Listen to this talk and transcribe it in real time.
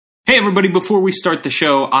Hey everybody, before we start the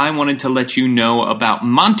show, I wanted to let you know about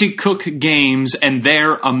Monte Cook Games and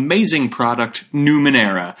their amazing product,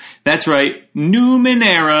 Numenera. That's right,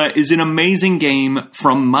 Numenera is an amazing game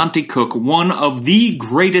from Monte Cook, one of the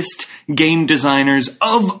greatest game designers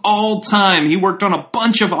of all time. He worked on a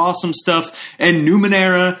bunch of awesome stuff, and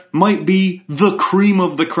Numenera might be the cream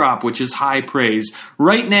of the crop, which is high praise.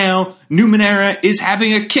 Right now, Numenera is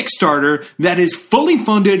having a Kickstarter that is fully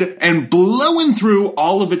funded and blowing through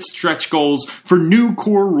all of its stretch goals for new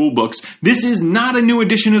core rulebooks. This is not a new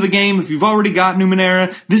addition to the game. If you've already got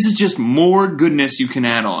Numenera, this is just more goodness you can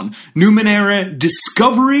add on. Numenera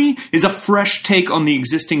Discovery is a fresh take on the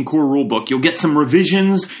existing core rulebook. You'll get some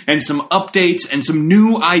revisions and some updates and some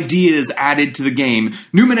new ideas added to the game.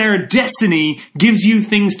 Numenera Destiny gives you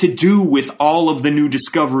things to do with all of the new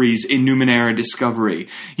discoveries in Numenera Discovery.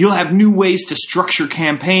 You'll have new ways to structure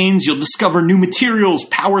campaigns. You'll discover new materials,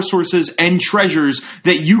 power sources, and treasures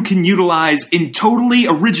that you can utilize in totally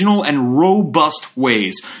original and robust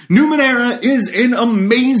ways. Numenera is an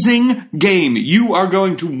amazing game. You are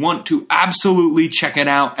going to want to absolutely check it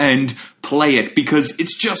out and play it because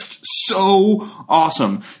it's just so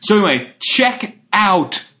awesome. So anyway, check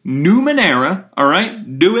out Numenera,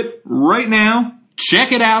 alright? Do it right now.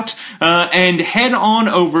 Check it out, and head on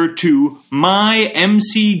over to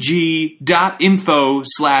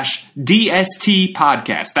mymcg.info/DST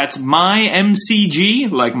podcast. That's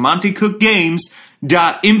mymcg, like Monte Cook Games,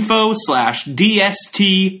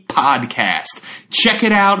 .info/DST podcast. Check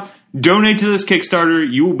it out. Donate to this Kickstarter.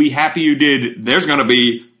 You will be happy you did. There's going to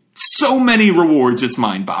be so many rewards, it's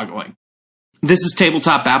mind-boggling. This is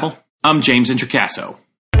Tabletop Babble. I'm James Introcaso.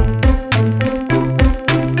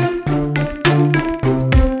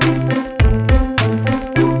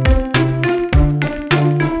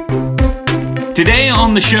 Today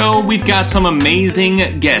on the show, we've got some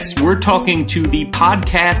amazing guests. We're talking to the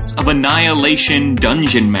Podcasts of Annihilation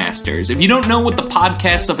Dungeon Masters. If you don't know what the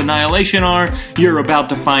Podcasts of Annihilation are, you're about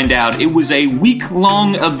to find out. It was a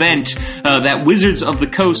week-long event that Wizards of the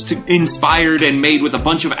Coast inspired and made with a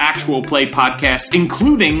bunch of actual play podcasts,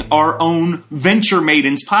 including our own Venture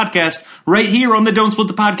Maidens podcast right here on the Don't Split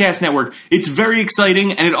the Podcast Network. It's very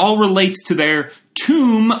exciting, and it all relates to their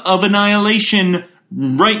Tomb of Annihilation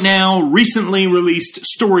right now, recently released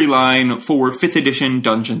storyline for 5th edition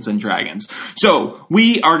Dungeons & Dragons. So,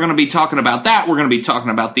 we are going to be talking about that. We're going to be talking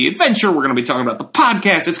about the adventure. We're going to be talking about the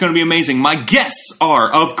podcast. It's going to be amazing. My guests are,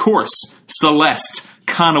 of course, Celeste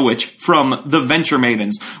Conowitch from the Venture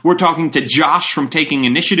Maidens. We're talking to Josh from Taking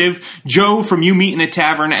Initiative, Joe from You Meet in a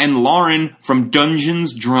Tavern, and Lauren from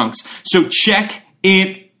Dungeons Drunks. So, check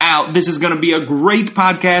it out. This is going to be a great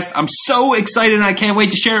podcast. I'm so excited and I can't wait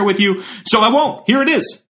to share it with you. So I won't. Here it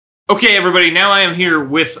is. Okay, everybody, now I am here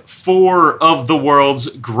with 4 of the world's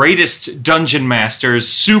greatest dungeon masters.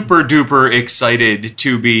 Super duper excited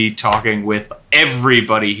to be talking with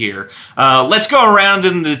everybody here. Let's go around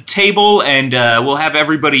in the table and we'll have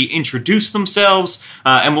everybody introduce themselves.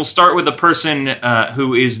 And we'll start with a person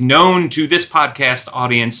who is known to this podcast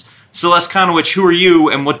audience. Celeste Conowitch, who are you,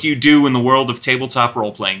 and what do you do in the world of tabletop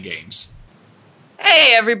role-playing games?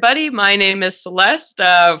 Hey, everybody. My name is Celeste.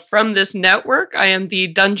 From this network, I am the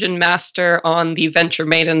Dungeon Master on the Venture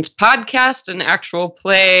Maidens podcast, an actual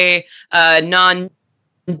play,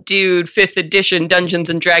 non-dude 5th edition Dungeons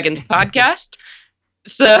 & Dragons podcast.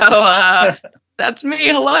 So, that's me.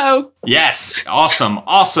 Hello. Yes. Awesome.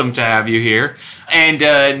 Awesome to have you here. And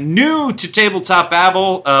new to Tabletop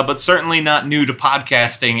Babble, but certainly not new to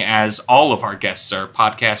podcasting, as all of our guests are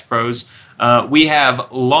podcast pros. We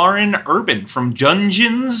have Lauren Urban from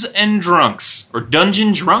Dungeons and Drunks, or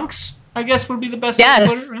Dungeon Drunks, I guess would be the best way to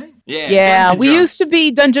put it, right? Yeah, we used to be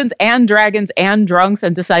Dungeons and Dragons and Drunks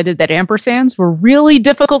and decided that ampersands were really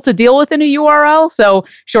difficult to deal with in a URL, so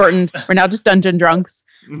shortened. We're now just Dungeon Drunks.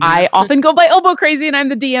 I often go by Elbow Crazy, and I'm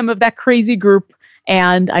the DM of that crazy group,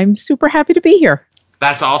 and I'm super happy to be here.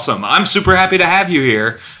 That's awesome. I'm super happy to have you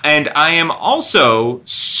here, and I am also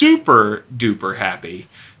super duper happy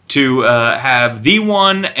to have the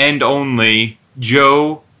one and only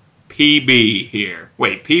Joe PB here.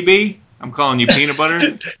 Wait, PB? I'm calling you peanut butter?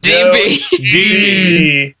 DB.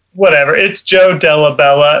 DB. Whatever. It's Joe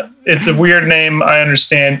Della. It's a weird name. I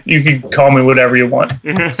understand. You can call me whatever you want.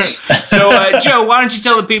 So, Joe, why don't you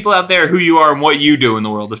tell the people out there who you are and what you do in the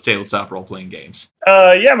world of tabletop role-playing games?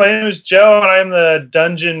 Yeah, my name is Joe, and I'm the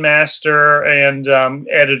Dungeon Master and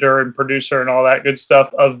editor and producer and all that good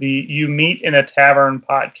stuff of the You Meet in a Tavern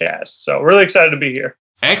podcast. So, really excited to be here.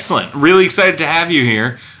 Excellent. Really excited to have you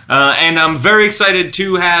here. And I'm very excited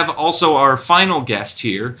to have also our final guest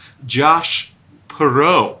here, Josh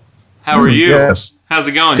Perault. How are you? Yes. How's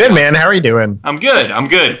it going? Good, Josh? man. How are you doing? I'm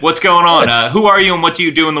good. What's going on? Who are you and what do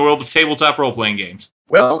you do in the world of tabletop role-playing games?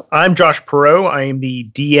 Well, I'm Josh Perault. I am the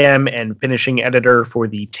DM and finishing editor for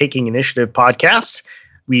the Taking Initiative podcast.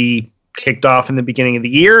 We kicked off in the beginning of the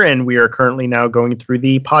year, and we are currently now going through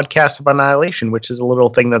the Podcasts of Annihilation, which is a little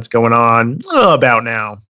thing that's going on about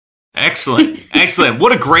now. Excellent.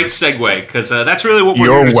 What a great segue, because that's really what we're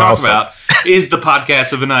going to talk about, is the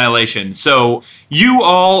Podcast of Annihilation. So you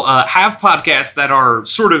all have podcasts that are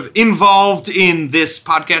sort of involved in this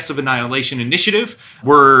Podcast of Annihilation initiative.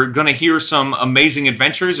 We're going to hear some amazing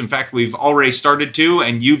adventures. In fact, we've already started to,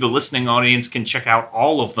 and you, the listening audience, can check out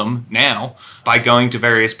all of them now by going to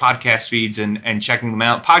various podcast feeds and checking them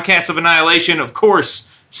out. Podcast of Annihilation, of course,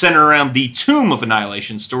 centered around the Tomb of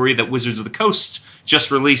Annihilation story that Wizards of the Coast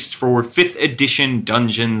just released for 5th edition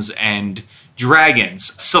Dungeons and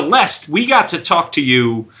Dragons. Celeste, we got to talk to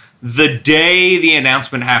you the day the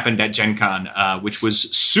announcement happened at Gen Con, which was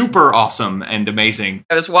super awesome and amazing.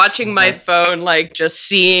 I was watching my phone, just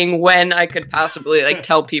seeing when I could possibly,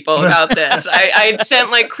 tell people about this. I'd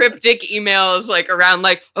sent, cryptic emails, around,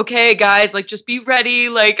 okay, guys, just be ready.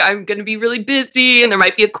 I'm going to be really busy and there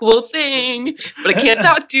might be a cool thing, but I can't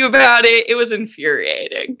talk to you about it. It was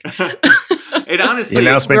infuriating. It honestly, the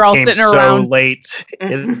announcement we're all came sitting so around. Late.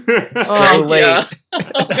 So late. Yeah. Oh,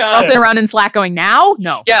 We're all God. sitting around in Slack going, now?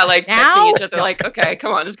 No. Yeah, Now? texting each other, okay,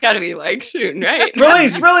 come on, it's got to be, soon, right?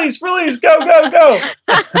 Release, go.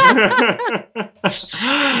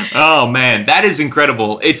 Oh man, that is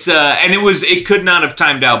incredible. It's and it could not have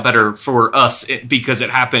timed out better for us because it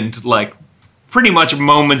happened pretty much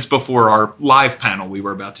moments before our live panel we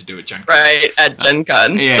were about to do at Gen Con. Right, at Gen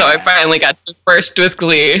Con. Yeah. So I finally got to burst with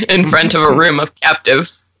glee in front of a room of captive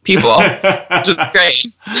people, which was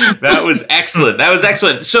great. That was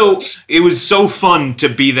excellent. So it was so fun to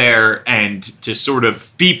be there and to sort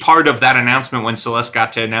of be part of that announcement when Celeste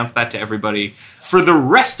got to announce that to everybody. For the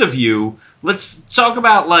rest of you, let's talk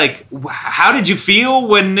about how did you feel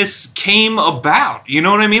when this came about? You know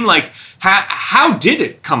what I mean? How did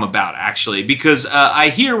it come about, actually? Because I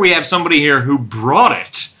hear we have somebody here who brought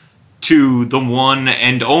it to the one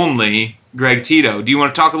and only Greg Tito. Do you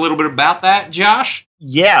want to talk a little bit about that, Josh?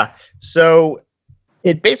 Yeah. So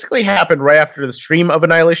it basically happened right after the stream of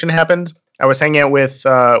Annihilation happened. I was hanging out with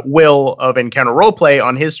Will of Encounter Roleplay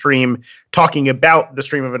on his stream, talking about the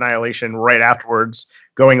stream of Annihilation right afterwards,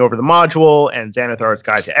 going over the module and Xanathar's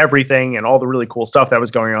Guide to Everything and all the really cool stuff that was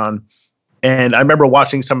going on. And I remember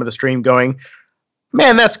watching some of the stream going,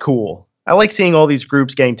 man, that's cool. I like seeing all these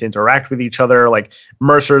groups getting to interact with each other, like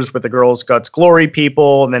Mercer's with the Girls Guts Glory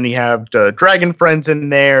people, and then you have the Dragon Friends in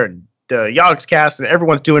there, and the Yogg's cast, and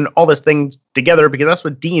everyone's doing all these things together because that's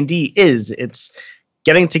what D&D is. It's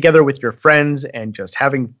getting together with your friends and just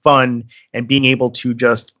having fun and being able to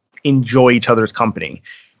just enjoy each other's company.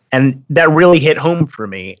 And that really hit home for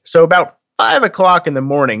me. So about 5 o'clock in the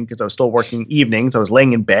morning, because I was still working evenings, I was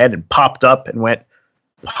laying in bed and popped up and went,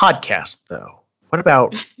 podcast though. What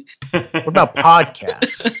about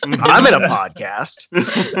podcasts? I'm in a podcast.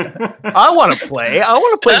 I want to play. I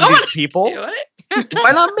want to play with these people.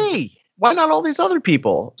 Why not me? Why not all these other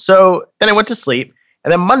people? So then I went to sleep.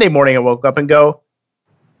 And then Monday morning I woke up and go,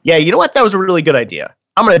 yeah, you know what? That was a really good idea.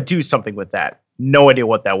 I'm going to do something with that. No idea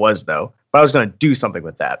what that was, though. But I was going to do something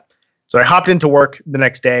with that. So I hopped into work the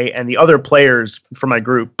next day, and the other players from my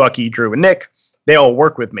group, Bucky, Drew, and Nick, they all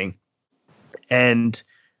work with me. And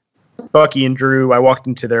Bucky and Drew, I walked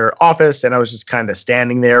into their office, and I was just kind of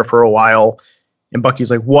standing there for a while. And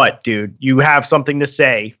Bucky's like, what, dude? You have something to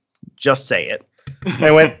say. Just say it. And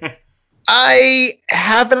I went, I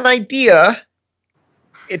have an idea.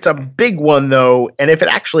 It's a big one, though. And if it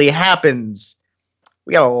actually happens,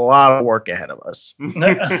 we got a lot of work ahead of us.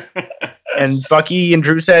 And Bucky and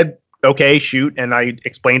Drew said, okay, shoot. And I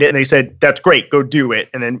explained it. And they said, that's great. Go do it.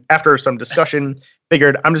 And then after some discussion,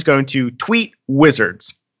 figured I'm just going to tweet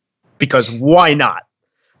Wizards. Because why not?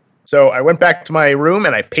 So I went back to my room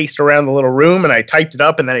and I paced around the little room and I typed it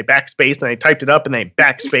up and then I backspaced and I typed it up and then I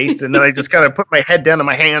backspaced and then I just kind of put my head down on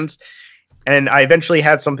my hands. And I eventually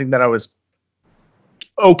had something that I was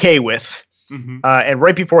okay with. Mm-hmm. And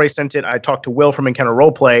right before I sent it, I talked to Will from Encounter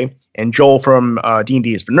Roleplay and Joel from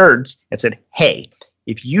D&D is for Nerds and said, hey,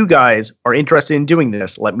 if you guys are interested in doing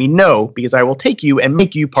this, let me know because I will take you and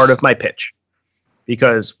make you part of my pitch.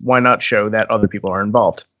 Because why not show that other people are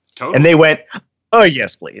involved? Totally. And they went, oh,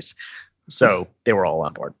 yes, please. So they were all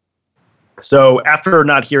on board. So after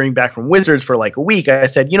not hearing back from Wizards for like a week, I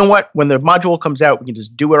said, you know what? When the module comes out, we can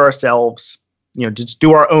just do it ourselves. You know, just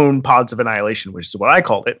do our own Pods of Annihilation, which is what I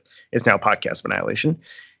called it. It's now Podcast of Annihilation.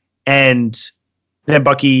 And then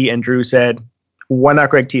Bucky and Drew said, why not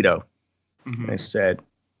Greg Tito? Mm-hmm. And I said,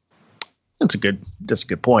 that's a good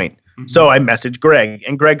point. Mm-hmm. So I messaged Greg,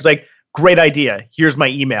 and Greg's like, great idea. Here's my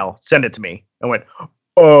email. Send it to me. I went,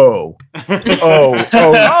 no,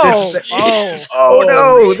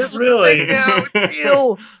 this is really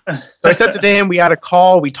real. So I sent it to him. We had a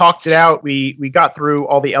call. We talked it out. We got through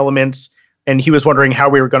all the elements, and he was wondering how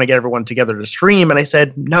we were going to get everyone together to stream. And I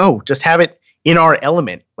said, no, just have it in our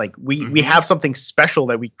element. Like we have something special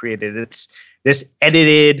that we created. It's this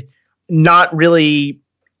edited, not really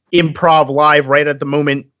improv live right at the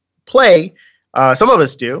moment play. Some of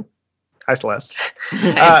us do. Hi, Celeste.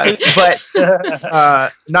 But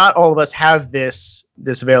not all of us have this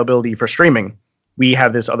availability for streaming. We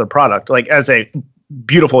have this other product. Like, as a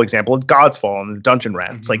beautiful example, it's God's Fall and Dungeon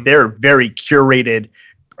Rats. Like, they're very curated,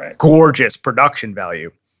 gorgeous production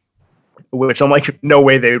value, which I'm like, no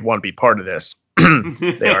way they would want to be part of this.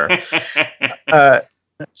 They are.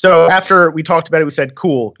 So after we talked about it, we said,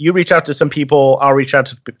 cool, you reach out to some people, I'll reach out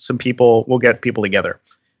to some people, we'll get people together.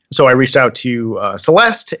 So I reached out to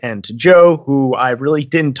Celeste and to Joe, who I really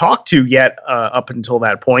didn't talk to yet up until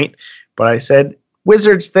that point. But I said,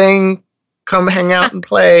 Wizards thing, come hang out and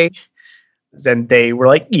play. And they were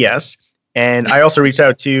like, yes. And I also reached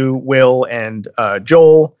out to Will and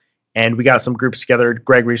Joel, and we got some groups together.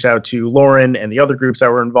 Greg reached out to Lauren and the other groups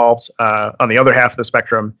that were involved on the other half of the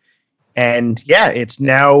spectrum. And yeah, it's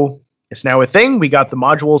now a thing. We got the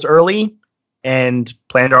modules early and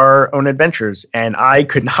planned our own adventures. And I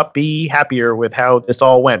could not be happier with how this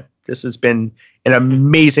all went. This has been an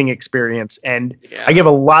amazing experience. And I give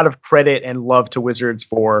a lot of credit and love to Wizards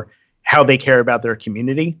for how they care about their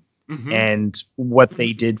community and what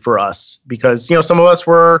they did for us. Because, some of us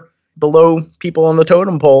were the low people on the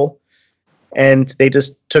totem pole, and they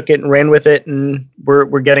just took it and ran with it. And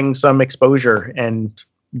we're getting some exposure and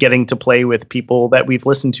getting to play with people that we've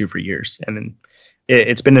listened to for years. And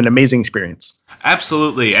it's been an amazing experience.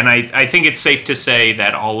 Absolutely. And I think it's safe to say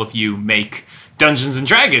that all of you make Dungeons and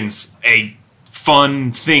Dragons a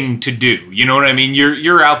fun thing to do. You know what I mean?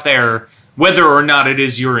 You're out there, whether or not it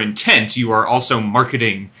is your intent, you are also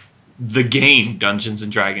marketing the game Dungeons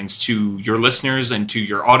and Dragons to your listeners and to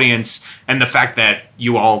your audience. And the fact that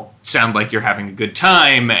you all sound like you're having a good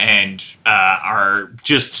time and are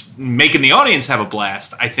just making the audience have a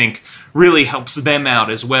blast, I think really helps them out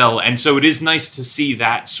as well. And so it is nice to see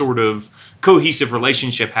that sort of cohesive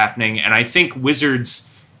relationship happening. And I think Wizards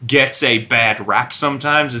gets a bad rap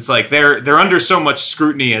sometimes. It's like they're under so much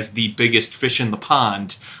scrutiny as the biggest fish in the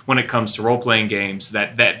pond when it comes to role-playing games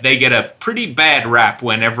that they get a pretty bad rap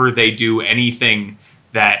whenever they do anything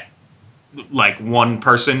that like one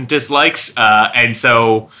person dislikes. And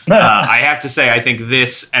so I have to say, I think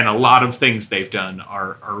this and a lot of things they've done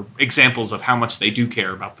are examples of how much they do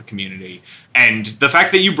care about the community. And the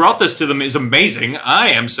fact that you brought this to them is amazing. I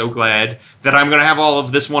am so glad that I'm going to have all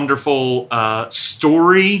of this wonderful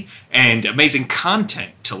story and amazing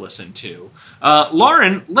content to listen to.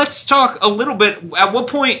 Lauren, let's talk a little bit. At what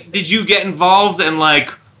point did you get involved, and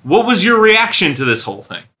what was your reaction to this whole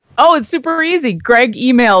thing? Oh, it's super easy. Greg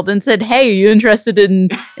emailed and said, hey, are you interested in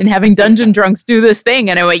having Dungeon Drunks do this thing?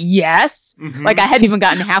 And I went, yes. I hadn't even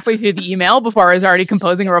gotten halfway through the email before I was already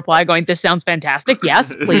composing a reply going, this sounds fantastic.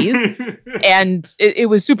 Yes, please. And it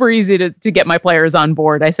was super easy to get my players on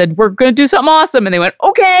board. I said, we're going to do something awesome. And they went,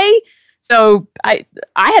 okay. So I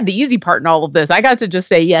had the easy part in all of this. I got to just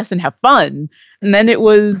say yes and have fun. And then it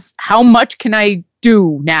was, how much can I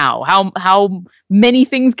do now? How many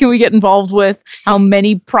things can we get involved with? How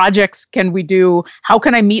many projects can we do? How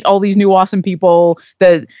can I meet all these new awesome people,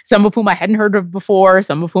 some of whom I hadn't heard of before,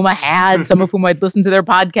 some of whom I had, some of whom I'd listened to their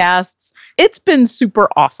podcasts? It's been super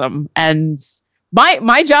awesome. And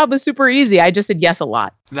my job was super easy. I just said yes a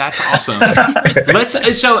lot. That's awesome.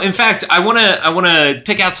 So in fact, I want to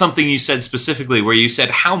pick out something you said specifically, where you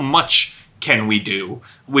said, how much can we do?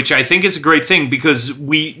 Which I think is a great thing, because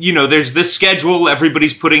there's this schedule.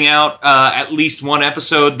 Everybody's putting out at least one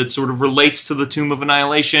episode that sort of relates to the Tomb of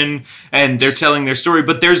Annihilation, and they're telling their story.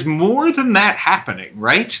 But there's more than that happening,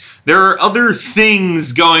 right? There are other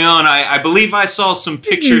things going on. I believe I saw some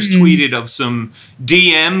pictures tweeted of some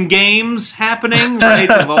DM games happening, right?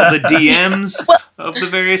 Of all the DMs of the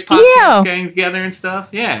various podcasts getting together and stuff.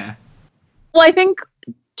 Yeah. Well, I think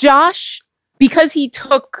Josh, because he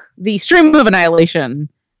took the Stream of Annihilation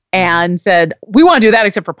and said, we want to do that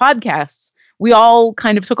except for podcasts, we all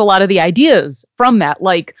kind of took a lot of the ideas from that,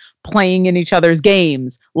 like playing in each other's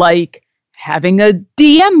games, like having a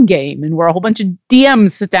DM game, and where a whole bunch of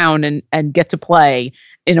DMs sit down and get to play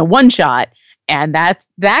in a one-shot. And that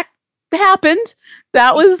happened.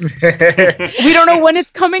 That was, we don't know when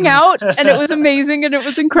it's coming out, and it was amazing, and it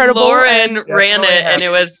was incredible. Lauren ran it, and it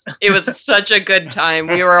was such a good time.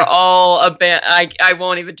 We were all a bit, I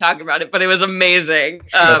won't even talk about it, but it was amazing.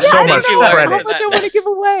 So much credit. How much I want to give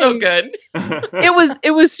away. So good.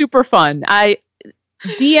 It was super fun.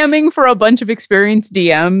 DMing for a bunch of experienced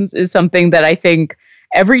DMs is something that I think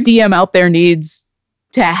every DM out there needs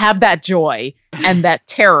to have that joy and that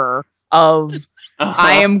terror of,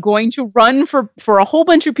 I am going to run for a whole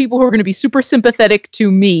bunch of people who are going to be super sympathetic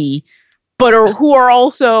to me, but who are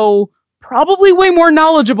also probably way more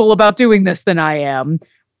knowledgeable about doing this than I am.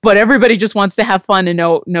 But everybody just wants to have fun and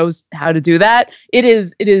knows how to do that. It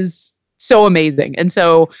is so amazing. And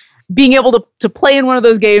so being able to play in one of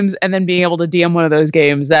those games and then being able to DM one of those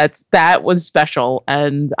games, that was special.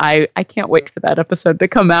 And I can't wait for that episode to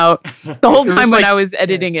come out. The whole time when I was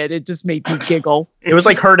editing it just made me giggle. It was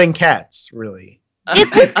like herding cats, really.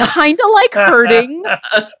 It was kind of like herding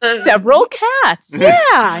several cats.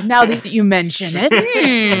 Yeah, now that you mention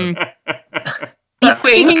it.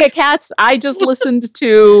 Speaking of cats, I just listened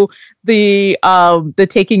to the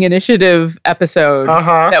Taking Initiative episode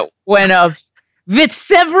that went with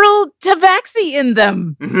several tabaxi in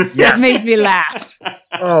them. Yes. That made me laugh.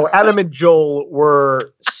 Oh, Adam and Joel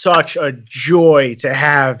were such a joy to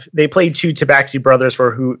have. They played two Tabaxi brothers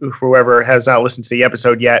for whoever has not listened to the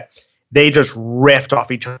episode yet. They just riffed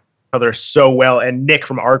off each other so well. And Nick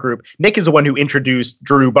from our group, Nick is the one who introduced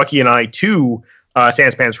Drew, Bucky, and I to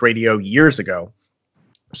Sanspants Radio years ago.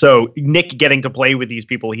 So Nick getting to play with these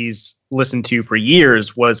people he's listened to for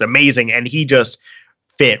years was amazing. And he just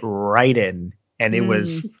fit right in. And it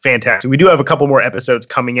was fantastic. We do have a couple more episodes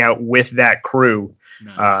coming out with that crew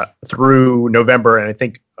through November, and I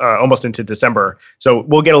think almost into December. So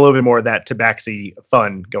we'll get a little bit more of that Tabaxi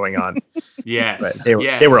fun going on. Yes, but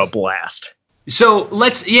they were a blast. So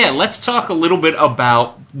let's talk a little bit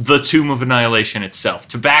about the Tomb of Annihilation itself.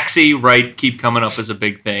 Tabaxi, right? Keep coming up as a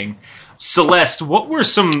big thing. Celeste, what were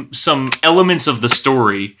some elements of the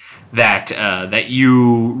story that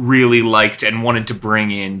you really liked and wanted to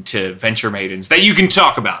bring into Venture Maidens that you can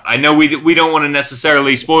talk about? I know we don't want to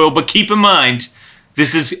necessarily spoil, but keep in mind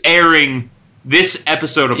this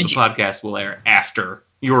episode of the podcast will air after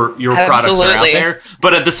your products are out there.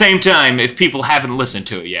 But at the same time, if people haven't listened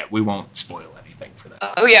to it yet, we won't spoil anything for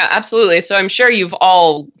that. Oh yeah, absolutely. So I'm sure you've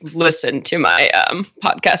all listened to my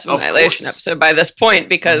Podcast of Annihilation episode by this point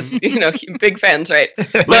because you're big fans, right?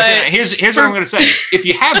 Listen, here's what I'm going to say. If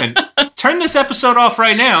you haven't, turn this episode off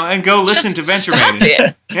right now and go listen to Venture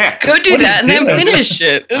Maidens. Yeah, go do that and then finish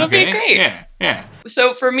it. It'll be great. Yeah.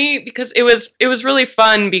 So for me, because it was really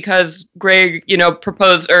fun because Greg,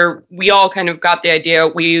 proposed, or we all kind of got the idea.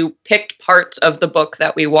 We picked parts of the book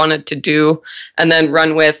that we wanted to do and then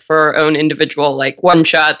run with for our own individual, like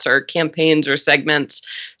one-shots or campaigns or segments.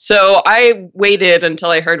 So I waited until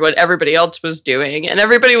I heard what everybody else was doing. And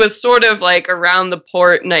everybody was sort of like around the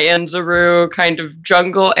Port Nyanzaru kind of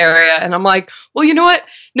jungle area. And I'm like, well, you know what?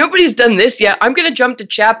 Nobody's done this yet. I'm going to jump to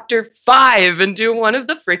chapter 5 and do one of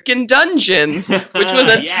the freaking dungeons, which was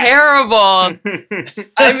a terrible.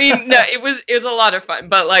 I mean, no, it was a lot of fun,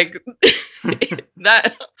 but like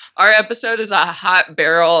that, our episode is a hot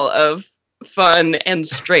barrel of fun and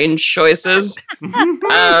strange choices.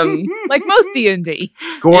 Like most D&D.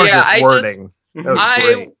 Gorgeous wording.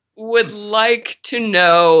 I would like to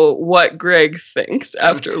know what Greg thinks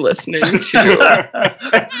after listening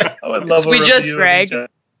to. I would love a review, Greg.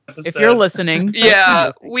 If you're listening.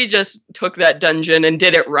 Yeah, we just took that dungeon and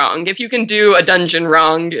did it wrong. If you can do a dungeon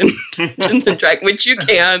wrong in Dungeons & Dragons, which you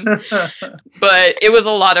can, but it was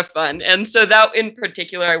a lot of fun. And so that in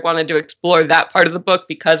particular, I wanted to explore that part of the book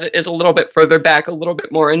because it is a little bit further back, a little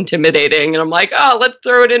bit more intimidating. And I'm like, oh, let's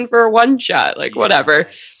throw it in for a one-shot, like whatever.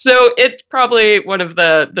 So it's probably one of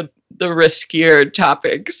the riskier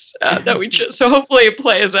topics that we chose. So hopefully it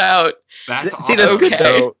plays out. That's awesome. See, that's good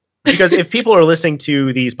though. Because if people are listening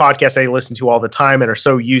to these podcasts they listen to all the time and are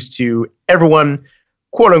so used to everyone,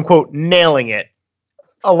 quote unquote, nailing it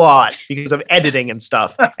a lot because of editing and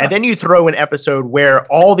stuff, and then you throw an episode where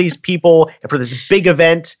all these people for this big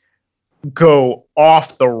event go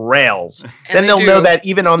off the rails, then they'll know that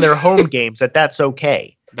even on their home games that's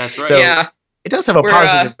okay. That's right. So it does have a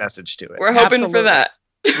positive message to it. We're hoping for that.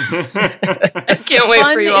 I can't wait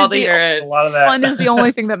for you all to hear it. A lot of that. Fun is the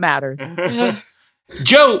only thing that matters.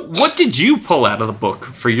 Joe, what did you pull out of the book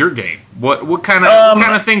for your game? What kind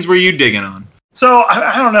of things were you digging on? So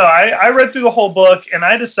I don't know. I read through the whole book and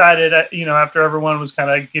I decided, after everyone was kind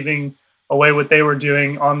of giving away what they were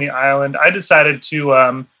doing on the island, I decided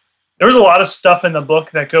to there was a lot of stuff in the book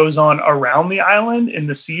that goes on around the island, in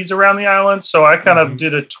the seas around the island. So I kind of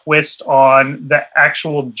did a twist on the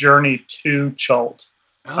actual journey to Chult.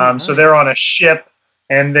 Nice. So they're on a ship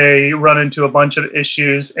and they run into a bunch of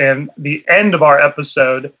issues. And the end of our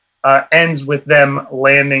episode ends with them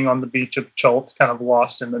landing on the beach of Chult, kind of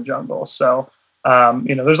lost in the jungle. So,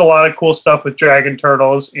 there's a lot of cool stuff with dragon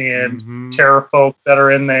turtles and terror folk that are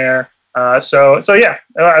in there. So yeah,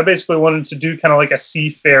 I basically wanted to do kind of like a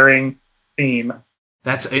seafaring theme.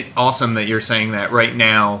 That's awesome that you're saying that right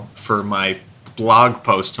now. For my blog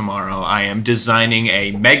post tomorrow, I am designing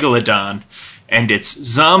a megalodon and its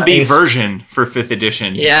zombie version for 5th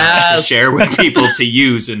edition to share with people to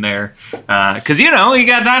use in there. Because, you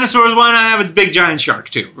got dinosaurs, why not have a big giant shark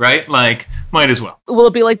too, right? Like, might as well. Will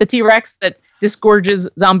it be like the T-Rex that disgorges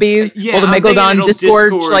zombies? Yeah, Will the megalodon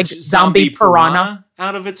disgorge like zombie piranha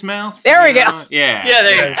out of its mouth? There we go. Yeah. Yeah,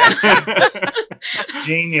 there you go.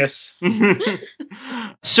 Genius.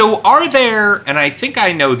 So are there, and I think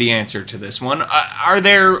I know the answer to this one, are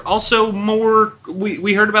there also more,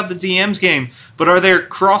 we heard about the DM's game, but are there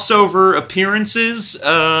crossover appearances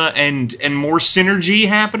and more synergy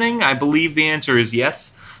happening? I believe the answer is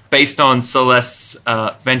yes, based on Celeste's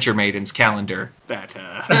Venture Maidens calendar.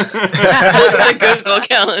 The Google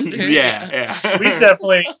calendar. Yeah.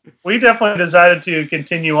 We definitely decided to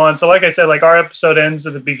continue on. So like I said, like our episode ends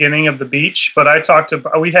at the beginning of the beach, but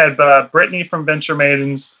we had Brittany from Venture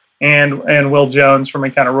Maidens and Will Jones from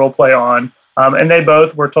a kind of role play on. And they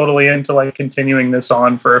both were totally into like continuing this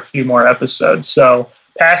on for a few more episodes. So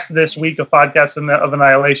past this week of Podcasts of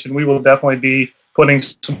Annihilation, we will definitely be putting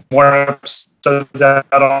some more episodes out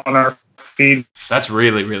on our feed. That's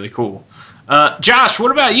really, really cool. Josh,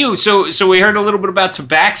 what about you? So we heard a little bit about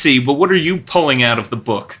Tabaxi, but what are you pulling out of the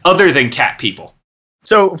book other than cat people?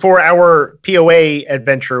 So for our POA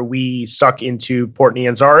adventure, we stuck into Port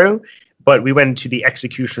Nyanzaru, but we went to the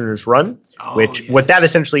Executioner's Run, what that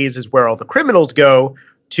essentially is where all the criminals go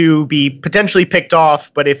to be potentially picked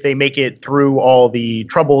off, but if they make it through all the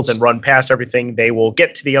troubles and run past everything, they will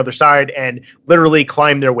get to the other side and literally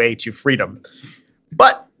climb their way to freedom.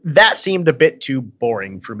 But that seemed a bit too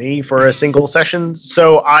boring for me for a single session,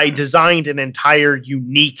 so I designed an entire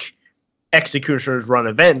unique Executioner's Run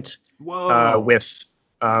event with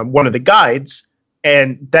one of the guides,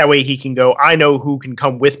 and that way he can go, I know who can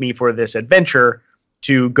come with me for this adventure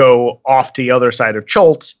to go off to the other side of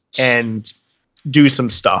Chult and do some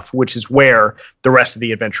stuff, which is where the rest of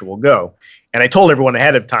the adventure will go. And I told everyone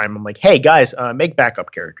ahead of time, I'm like, hey, guys, make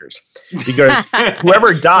backup characters. Because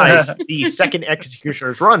whoever dies the second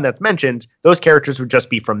Executioner's Run that's mentioned, those characters would just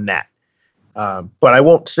be from that. But I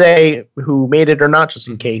won't say who made it or not, just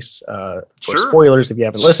in case for spoilers if you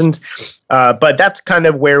haven't listened. But that's kind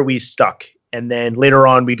of where we stuck. And then later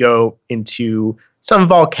on, we go into some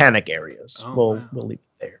volcanic areas. We'll leave it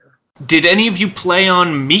there. Did any of you play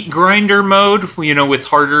on meat grinder mode, with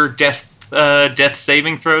harder death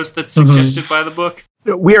saving throws that's suggested by the book?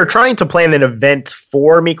 We are trying to plan an event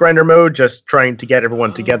for Meat Grinder mode. Just trying to get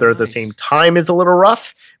everyone together at the same time is a little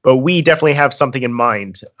rough, but we definitely have something in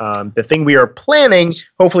mind. The thing we are planning,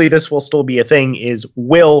 hopefully this will still be a thing, is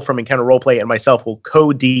Will from Encounter Roleplay and myself will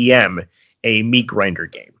co-DM a Meat Grinder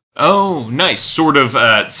game. Oh, nice. Sort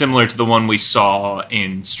of similar to the one we saw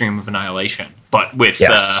in Stream of Annihilation, but with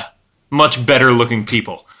much better looking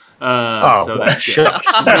people. So that's good.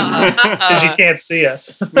 Because you can't see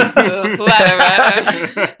us.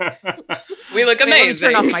 We look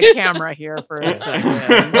amazing. Turn off my camera here for a second.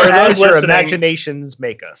 As your imaginations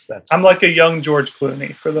make us. I'm like a young George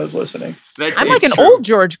Clooney for those listening. I'm like an old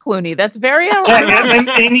George Clooney. That's very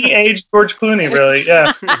any age George Clooney, really.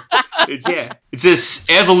 Yeah. It's this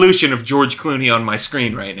evolution of George Clooney on my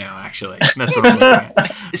screen right now, actually. That's what I'm looking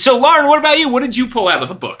at. So, Lauren, what about you? What did you pull out of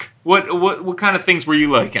the book? What kind of things were you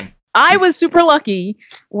liking? I was super lucky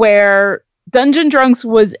where Dungeon Drunks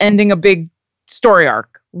was ending a big story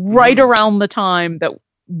arc right around the time that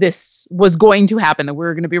this was going to happen, that we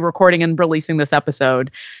were going to be recording and releasing this episode.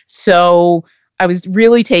 So I was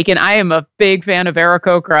really taken. I am a big fan of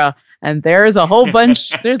Aarakocra, and there's a whole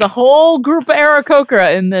there's a whole group of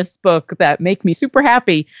Aarakocra in this book that make me super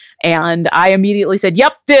happy. And I immediately said,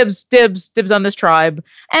 yep, dibs on this tribe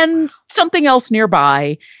and something else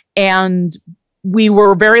nearby. And we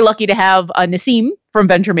were very lucky to have Nassim from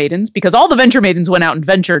Venture Maidens, because all the Venture Maidens went out and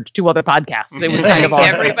ventured to other podcasts. It was kind of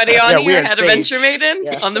awesome. Everybody on here had a Venture Maiden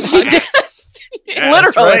on the podcast.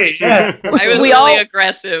 Literally. Right, I was really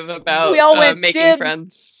aggressive about making dibs.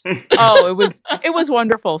 Friends. Oh, it was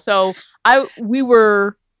wonderful. So we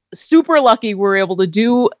were super lucky. We were able to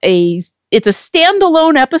do it's a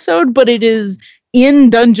standalone episode, but it is in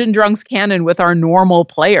Dungeon Drunks canon with our normal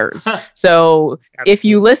players. So if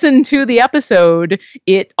you listen to the episode,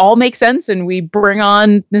 it all makes sense, and we bring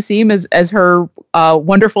on Nassim as her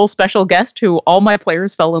wonderful special guest who all my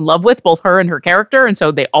players fell in love with, both her and her character, and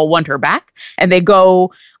so they all want her back. And they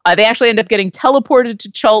go... they actually end up getting teleported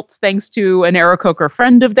to Chult thanks to an Aarakocra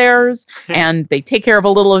friend of theirs, and they take care of a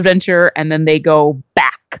little adventure, and then they go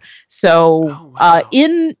back. So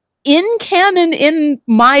in canon, in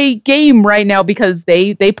my game right now, because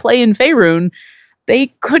they play in Faerun, they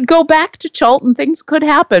could go back to Chult and things could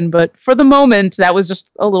happen. But for the moment, that was just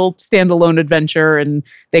a little standalone adventure, and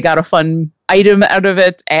they got a fun item out of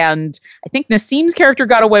it. And I think Nassim's character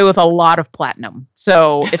got away with a lot of platinum.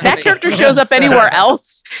 So if that character shows up anywhere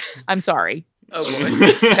else, I'm sorry. Oh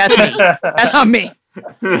boy. That's me. That's on me.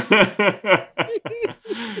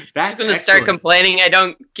 That's going to start complaining I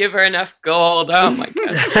don't give her enough gold. Oh my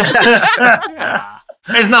god. Yeah.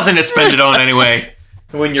 There's nothing to spend it on anyway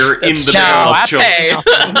when you're in the middle of Chult.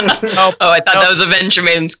 I thought that was a Venture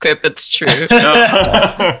Maidens quip. It's true.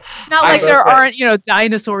 Not like there aren't,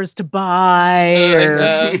 dinosaurs to buy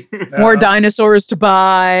or more dinosaurs to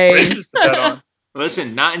buy.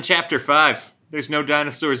 Listen, not in Chapter 5. There's no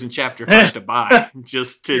dinosaurs in Chapter 5 to buy,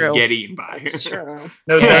 just to get eaten by. That's true.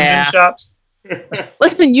 No dungeon shops.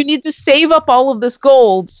 Listen, you need to save up all of this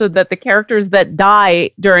gold so that the characters that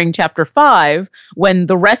die during Chapter 5, when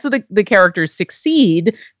the rest of the characters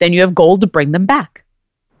succeed, then you have gold to bring them back.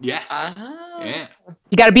 Yes. Yeah.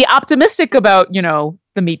 You got to be optimistic about,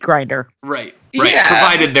 the meat grinder. Right. Yeah.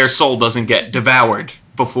 Provided their soul doesn't get devoured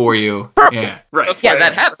before you. Yeah. Right. Before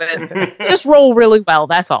that happens. Just roll really well.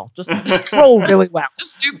 That's all. Just roll really well.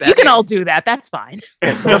 Just do better. You can all do that. That's fine.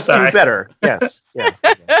 Just do better. Yes. Yeah.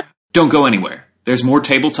 Don't go anywhere. There's more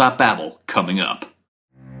tabletop babble coming up.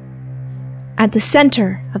 At the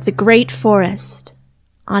center of the great forest,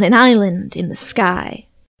 on an island in the sky,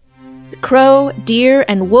 the Crow, Deer,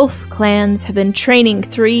 and Wolf clans have been training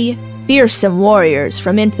 3 fearsome warriors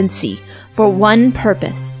from infancy for one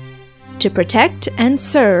purpose: to protect and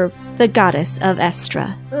serve the goddess of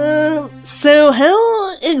Estra. So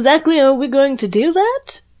how exactly are we going to do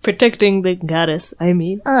that? Protecting the goddess, I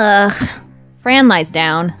mean. Fran lies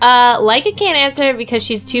down. Leica can't answer because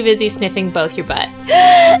she's too busy sniffing both your butts.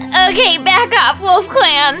 Okay, back off, Wolf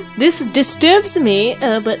Clan. This disturbs me,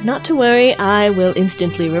 but not to worry, I will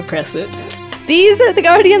instantly repress it. These are the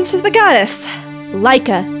guardians of the goddess.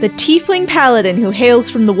 Leica, the tiefling paladin who hails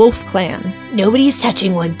from the Wolf Clan. Nobody's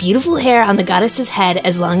touching one beautiful hair on the goddess's head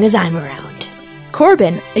as long as I'm around.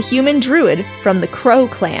 Corbin, a human druid from the Crow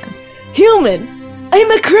Clan. Human!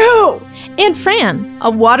 I'm a crow! And Fran, a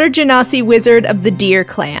water genasi wizard of the Deer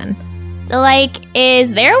Clan. So,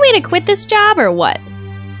 is there a way to quit this job or what?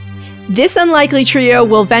 This unlikely trio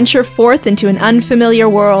will venture forth into an unfamiliar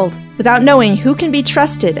world without knowing who can be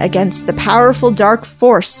trusted against the powerful dark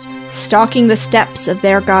force stalking the steps of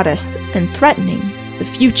their goddess and threatening the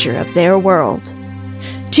future of their world.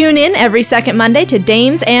 Tune in every second Monday to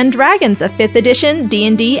Dames and Dragons, a 5th edition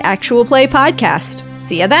D&D actual play podcast.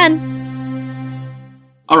 See ya then!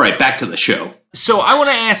 All right, back to the show. So I want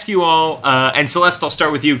to ask you all, and Celeste, I'll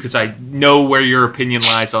start with you because I know where your opinion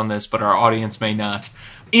lies on this, but our audience may not.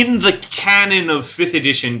 In the canon of 5th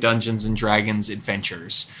edition Dungeons & Dragons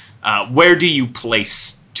adventures, where do you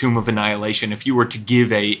place Tomb of Annihilation? If you were to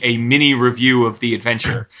give a mini review of the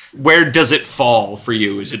adventure, where does it fall for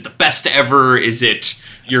you? Is it the best ever? Is it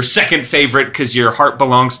your second favorite because your heart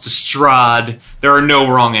belongs to Strahd? There are no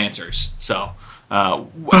wrong answers. So how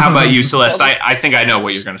about you, Celeste? I think I know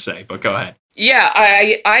what you're going to say, but go ahead. Yeah,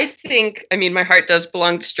 I think, my heart does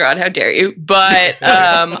belong to Strahd, how dare you, but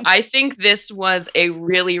I think this was a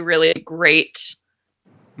really, really great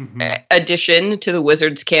addition to the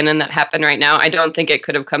Wizards canon that happened right now. I don't think it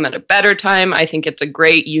could have come at a better time. I think it's a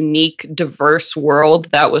great, unique, diverse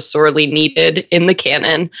world that was sorely needed in the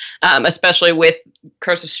canon, especially with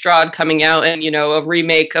Curse of Strahd coming out and, a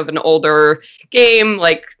remake of an older game.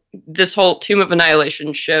 This whole Tomb of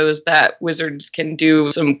Annihilation shows that Wizards can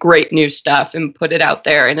do some great new stuff and put it out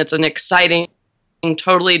there. And it's an exciting,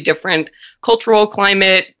 totally different cultural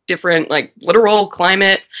climate, different literal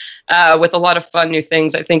climate, with a lot of fun new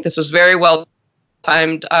things. I think this was very well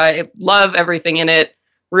timed. I love everything in it.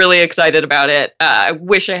 Really excited about it. I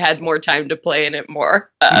wish I had more time to play in it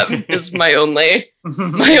more. Is my only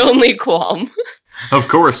qualm. Of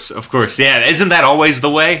course. Yeah, isn't that always the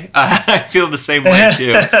way? I feel the same way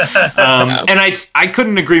too. And I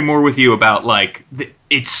couldn't agree more with you about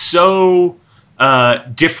it's so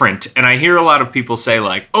different. And I hear a lot of people say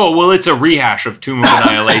oh, well, it's a rehash of Tomb of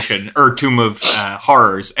Annihilation or Tomb of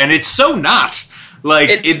Horrors, and it's so not.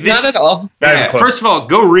 It's not at all. Yeah, first of all,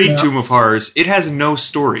 go read Tomb of Horrors. It has no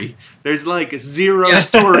story. There's like zero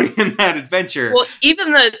story in that adventure. Well,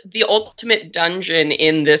 even the ultimate dungeon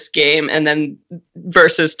in this game and then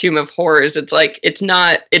versus Tomb of Horrors, it's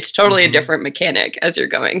totally a different mechanic as you're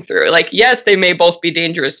going through. Like, yes, they may both be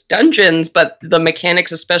dangerous dungeons, but the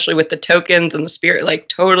mechanics, especially with the tokens and the spirit, like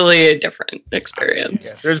totally a different experience.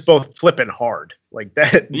 Yeah, there's both flipping hard. Like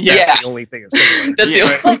that. That's the only thing that's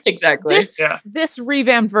similar. Exactly. This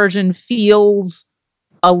revamped version feels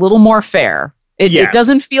a little more fair. It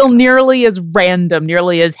doesn't feel nearly as random,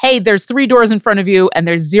 nearly as, hey, there's 3 doors in front of you and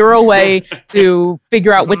there's zero way to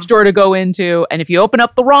figure out which door to go into. And if you open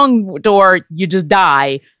up the wrong door, you just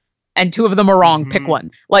die. And 2 of them are wrong. Pick one.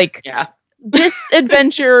 Like, this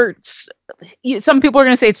adventure, some people are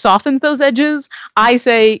going to say it softens those edges. I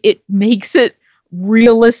say it makes it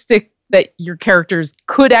realistic that your characters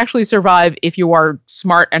could actually survive if you are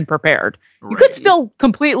smart and prepared. You could still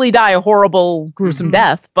completely die a horrible, gruesome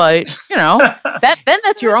death, but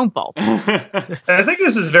that's your own fault. And I think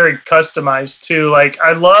this is very customized too. Like,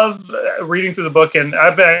 I love reading through the book, and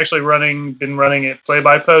I've been actually been running a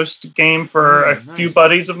play-by-post game for a few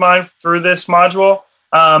buddies of mine through this module.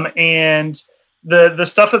 And the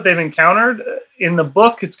stuff that they've encountered in the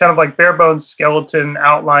book, it's kind of like bare bones skeleton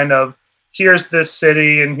outline of here's this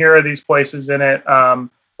city and here are these places in it.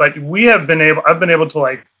 But I've been able to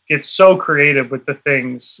like get so creative with the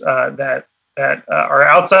things that are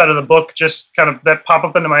outside of the book, just kind of that pop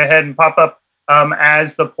up into my head and pop up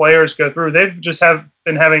as the players go through. They've just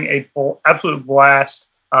been having a absolute blast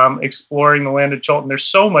exploring the land of Chultan. There's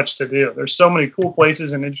so much to do. There's so many cool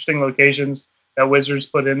places and interesting locations that Wizards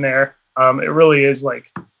put in there. It really is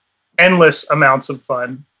like endless amounts of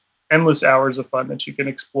fun, endless hours of fun that you can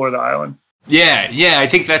explore the island. Yeah, I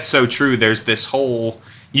think that's so true. There's this whole,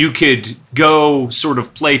 you could go sort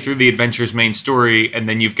of play through the adventure's main story, and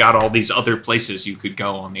then you've got all these other places you could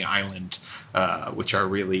go on the island, which are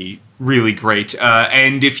really, really great.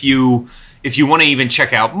 And if you want to even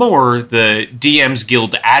check out more, the DM's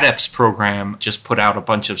Guild Adepts program just put out a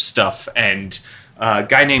bunch of stuff, and a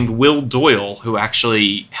guy named Will Doyle, who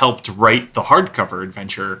actually helped write the hardcover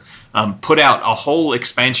adventure, put out a whole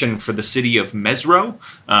expansion for the city of Mesro,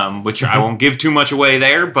 which I won't give too much away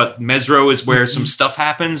there, but Mesro is where some stuff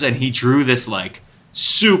happens, and he drew this like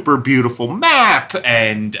super beautiful map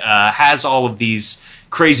and has all of these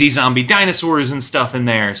crazy zombie dinosaurs and stuff in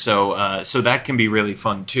there. So that can be really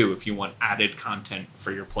fun too if you want added content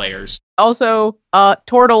for your players. Also,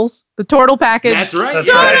 Tortles, the Tortle package. That's right.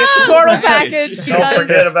 The Tortle package. Don't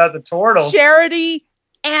forget about the Tortles. Charity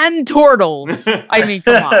and Tortles. I mean,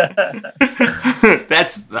 come on.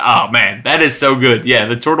 That is so good. Yeah,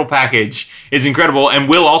 the Tortle package is incredible. And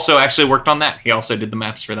Will also actually worked on that. He also did the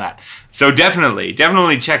maps for that. So definitely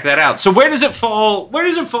check that out. So where does it fall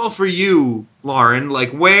for you, Lauren?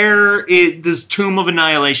 Like, where does Tomb of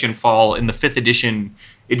Annihilation fall in the 5th edition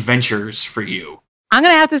adventures for you? I'm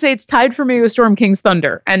going to have to say it's tied for me with Storm King's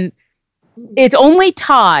Thunder. And it's only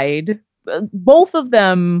tied. Both of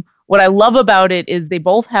them, what I love about it is they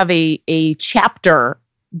both have a chapter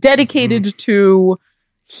dedicated to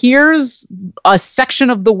here's a section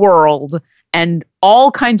of the world and all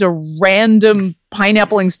kinds of random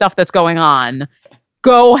pineappling stuff that's going on.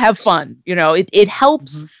 Go have fun. It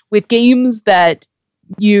helps with games that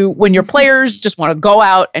when your players just want to go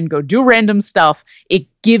out and go do random stuff, it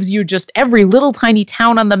gives you just every little tiny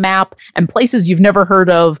town on the map and places you've never heard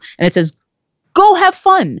of. And it says, go have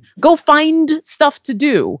fun, go find stuff to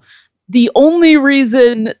do. The only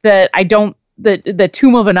reason that the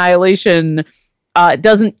Tomb of Annihilation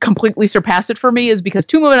doesn't completely surpass it for me is because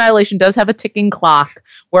Tomb of Annihilation does have a ticking clock,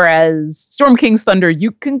 whereas Storm King's Thunder,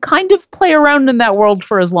 you can kind of play around in that world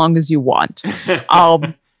for as long as you want.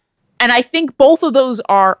 And I think both of those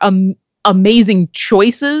are amazing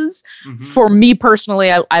choices. For me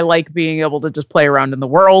personally, I like being able to just play around in the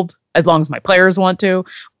world as long as my players want to.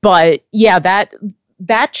 But yeah, that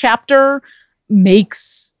chapter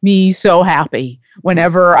makes me so happy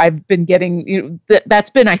whenever I've been getting, that's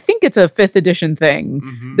been, I think it's a 5th edition thing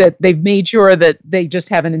that they've made sure that they just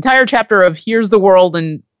have an entire chapter of here's the world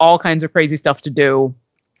and all kinds of crazy stuff to do.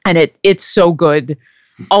 And it's so good.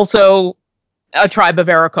 Also, a tribe of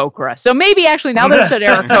Aarakocra. So maybe actually now that I've said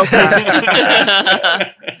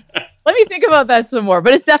Aarakocra, let me think about that some more.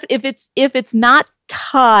 But it's if it's not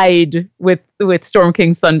tied with Storm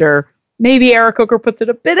King's Thunder, maybe Aarakocra puts it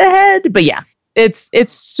a bit ahead. But yeah, it's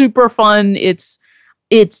super fun. It's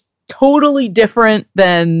totally different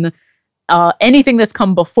than anything that's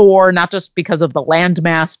come before, not just because of the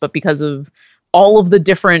landmass, but because of all of the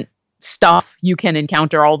different stuff you can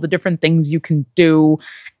encounter, all the different things you can do.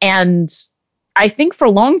 And I think for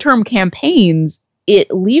long-term campaigns,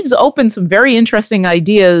 it leaves open some very interesting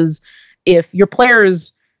ideas if your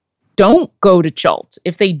players don't go to Chult,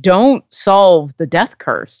 if they don't solve the death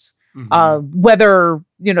curse, whether,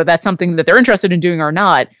 that's something that they're interested in doing or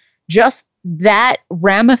not, just that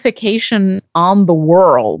ramification on the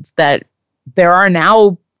world that there are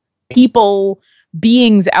now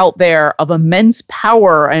beings out there of immense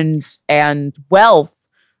power and wealth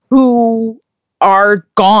who are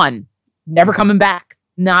gone, never coming back,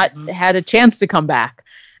 not had a chance to come back.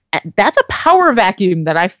 And that's a power vacuum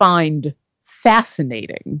that I find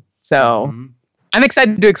fascinating. So I'm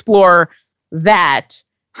excited to explore that,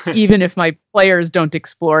 even if my players don't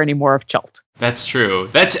explore any more of Chult. That's true.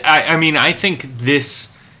 I think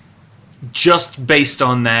this, just based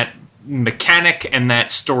on that mechanic and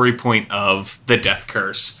that story point of the death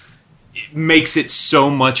curse, it makes it so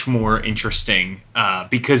much more interesting,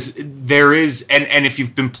 because there is, and if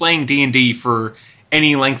you've been playing D&D for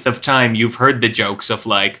any length of time, you've heard the jokes of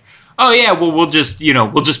like, oh yeah, well we'll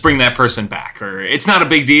just bring that person back, or it's not a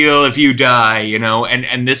big deal if you die,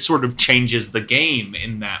 and this sort of changes the game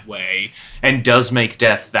in that way and does make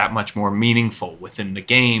death that much more meaningful within the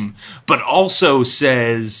game, but also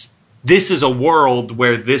says this is a world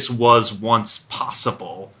where this was once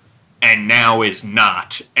possible and now is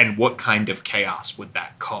not, and what kind of chaos would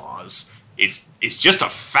that cause is just a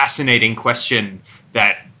fascinating question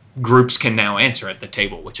that groups can now answer at the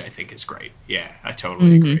table, which I think is great. Yeah, I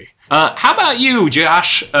totally agree. How about you,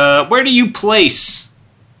 Josh? Where do you place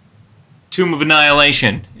Tomb of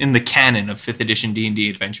Annihilation in the canon of 5th edition D&D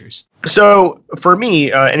adventures? So for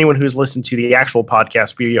me, anyone who's listened to the actual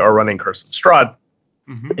podcast, we are running Curse of Strahd,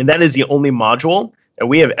 and that is the only module that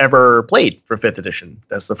we have ever played for 5th edition.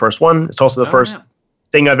 That's the first one. It's also the first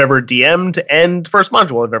thing I've ever DM'd and first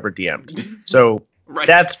module I've ever DM'd. So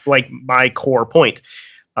that's like my core point.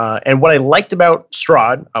 And what I liked about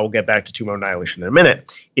Strahd, I will get back to Tomb of Annihilation in a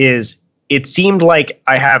minute, is it seemed like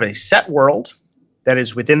I have a set world that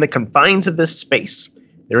is within the confines of this space.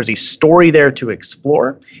 There is a story there to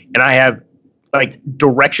explore, and I have like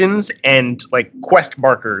directions and like quest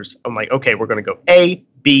markers. I'm like, okay, we're going to go A,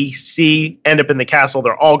 B, C, end up in the castle.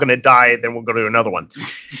 They're all going to die. Then we'll go to another one.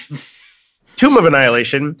 Tomb of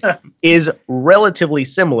Annihilation is relatively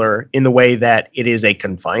similar in the way that it is a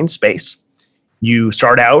confined space. You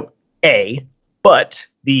start out A, but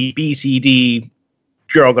the B, C, D,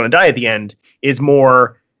 you're all going to die at the end, is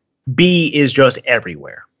more B is just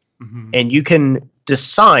everywhere. And you can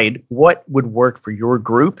decide what would work for your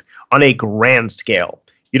group on a grand scale.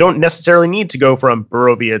 You don't necessarily need to go from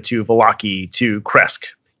Barovia to Vallaki to Kresk.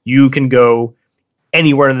 You can go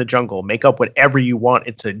anywhere in the jungle, make up whatever you want.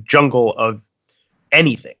 It's a jungle of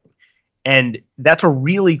anything. And that's a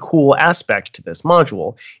really cool aspect to this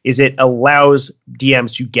module, is it allows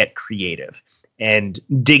DMs to get creative and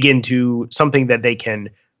dig into something that they can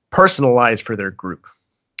personalize for their group,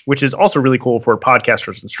 which is also really cool for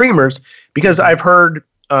podcasters and streamers, because I've heard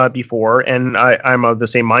before, and I'm of the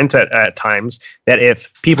same mindset at times, that if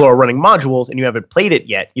people are running modules and you haven't played it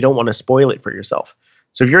yet, you don't want to spoil it for yourself.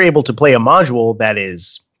 So if you're able to play a module that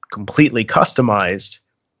is completely customized,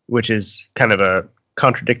 which is kind of a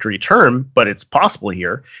contradictory term, but it's possible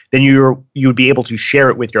here, then you would be able to share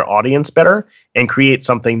it with your audience better and create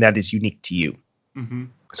something that is unique to you.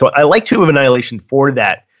 So I like Tomb of Annihilation for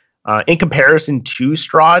that. In comparison to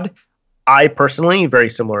Strahd, I personally, very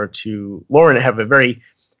similar to Lauren, have a very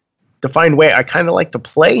defined way I kind of like to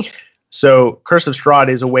play. So Curse of Strahd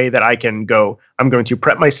is a way that I can go, I'm going to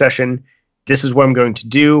prep my session. This is what I'm going to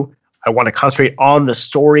do. I want to concentrate on the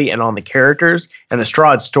story and on the characters. And the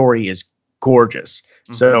Strahd story is gorgeous.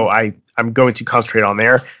 So I'm going to concentrate on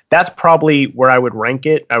there. That's probably where I would rank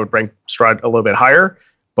it. I would rank Strahd a little bit higher.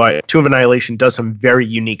 But Tomb of Annihilation does some very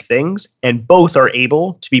unique things, and both are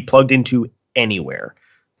able to be plugged into anywhere.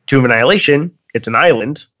 Tomb of Annihilation, it's an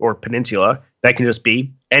island or peninsula that can just be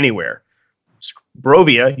anywhere.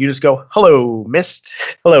 Barovia, you just go, hello, mist,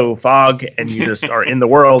 hello, fog, and you just are in the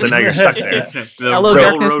world, and now you're stuck there. Hello,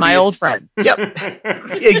 darkness, my old friend. Yep,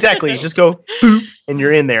 exactly. You just go, boop, and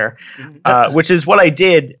you're in there, which is what I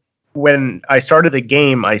did when I started the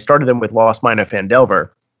game. I started them with Lost Mine of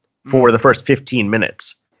Phandelver for the first 15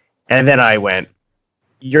 minutes. And then I went,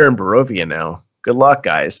 you're in Barovia now. Good luck,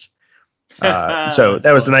 guys. So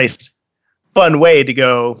that was a nice, fun way to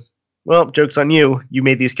go, well, joke's on you. You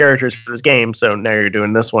made these characters for this game, so now you're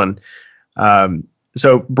doing this one.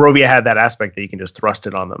 So Barovia had that aspect that you can just thrust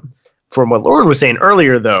it on them. From what Lauren was saying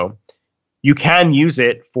earlier, though, you can use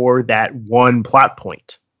it for that one plot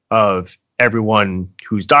point of everyone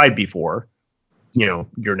who's died before,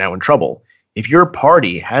 you're now in trouble. If your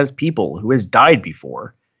party has people who has died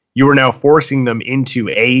before, you are now forcing them into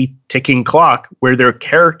a ticking clock where their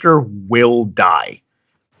character will die.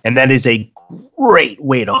 And that is a great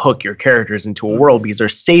way to hook your characters into a world because they're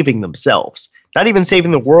saving themselves. Not even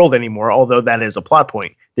saving the world anymore, although that is a plot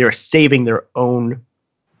point. They're saving their own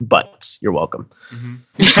butts. You're welcome.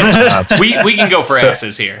 Mm-hmm. We can go for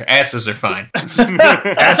asses here. Asses are fine.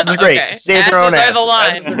 Asses are great. Okay. Save their own Asses are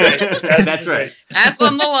asses. the line. That's right. Ass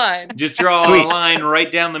on the line. Just draw Sweet. a line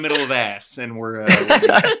right down the middle of ass, and we're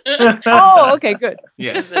Oh, okay, good.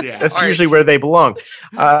 yes, yeah. That's Art. usually where they belong.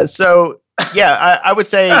 I would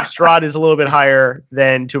say Strahd is a little bit higher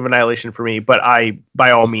than Tomb of Annihilation for me, but I, by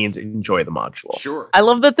all means, enjoy the module. Sure. I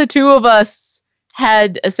love that the two of us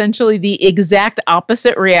had essentially the exact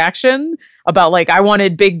opposite reaction about like, I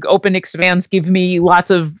wanted big open expanse, give me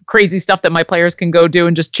lots of crazy stuff that my players can go do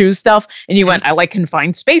and just choose stuff. And you went, I like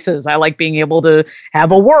confined spaces. I like being able to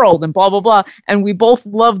have a world and blah, blah, blah. And we both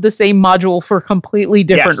love the same module for completely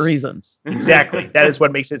different reasons. Exactly. That is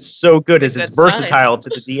what makes it so good is it's Good versatile to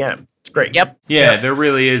the DM. It's great. Yep. Yeah, there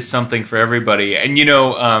really is something for everybody. And,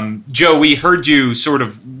 Joe, we heard you sort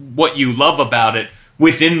of what you love about it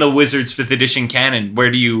within the Wizards 5th edition canon. Where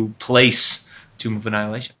do you place Tomb of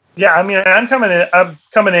Annihilation? Yeah, I mean, I'm coming in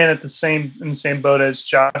at the same boat as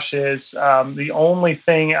Josh is. The only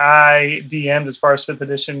thing I DM'd as far as 5th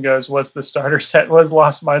edition goes was the starter set was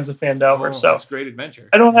Lost Mines of Phandelver. So that's a great adventure.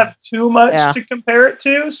 I don't have too much to compare it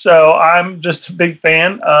to. So I'm just a big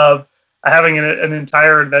fan of having an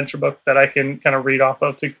entire adventure book that I can kind of read off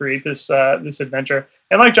of to create this adventure.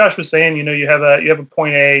 And like Josh was saying, you have a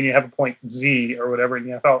point A and you have a point Z or whatever, and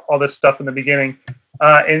you have all this stuff in the beginning.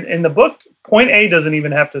 In the book, point A doesn't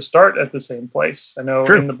even have to start at the same place. I know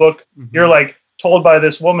in the book you're like told by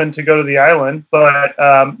this woman to go to the island, but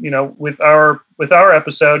with our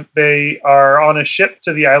episode, they are on a ship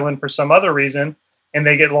to the island for some other reason, and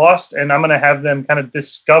they get lost. And I'm going to have them kind of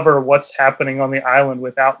discover what's happening on the island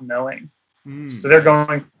without knowing. So they're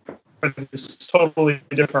going for this totally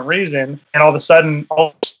different reason, and all of a sudden,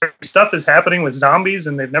 all this stuff is happening with zombies,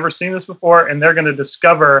 and they've never seen this before, and they're going to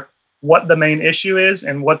discover what the main issue is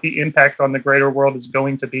and what the impact on the greater world is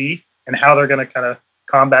going to be and how they're going to kind of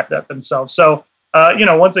combat that themselves. So,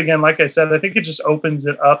 once again, like I said, I think it just opens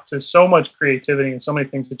it up to so much creativity and so many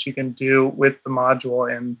things that you can do with the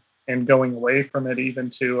module and going away from it even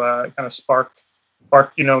to kind of spark,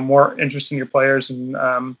 more interest in your players. And,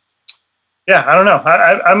 I don't know.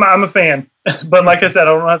 I'm a fan, but like I said, I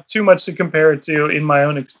don't have too much to compare it to in my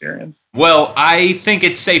own experience. Well, I think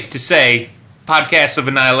it's safe to say Podcasts of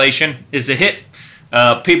Annihilation is a hit.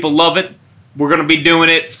 People love it. We're going to be doing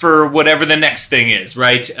it for whatever the next thing is,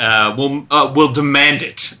 right? We'll demand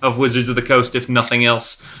it of Wizards of the Coast, if nothing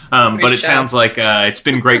else. But it sounds like it's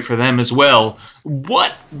been great for them as well.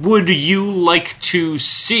 What would you like to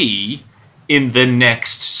see in the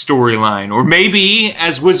next storyline? Or maybe,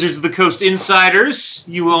 as Wizards of the Coast insiders,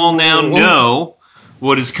 you all now know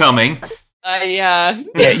what is coming. Yeah,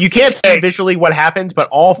 you can't see visually what happens, but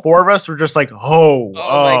all four of us were just like, oh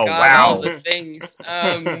my God, wow. All the things.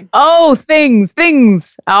 Things. All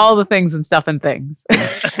the things and stuff and things.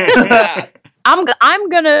 Yeah. I'm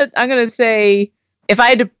gonna say, if I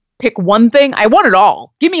had to pick one thing, I want it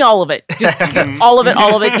all. Give me all of it. Just all of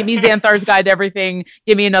it. Give me Xanthar's Guide to Everything.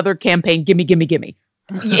 Give me another campaign. Give me.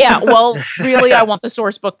 Yeah, well, really, I want the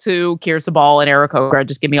source book to Kier Sabal and Eric Hogra.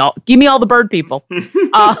 Just give me all the bird people. If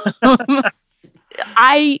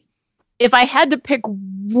I had to pick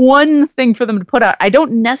one thing for them to put out, I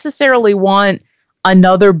don't necessarily want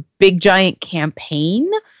another big giant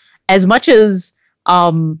campaign as much as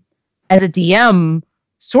a DM,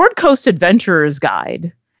 Sword Coast Adventurer's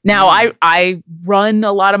Guide. Now, I run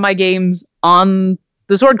a lot of my games on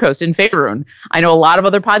the Sword Coast in Faerun. I know a lot of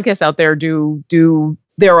other podcasts out there do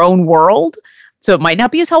their own world, so it might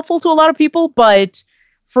not be as helpful to a lot of people, but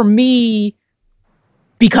for me,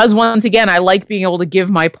 because once again, I like being able to give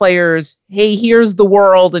my players, hey, here's the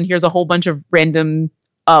world, and here's a whole bunch of random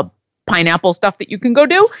pineapple stuff that you can go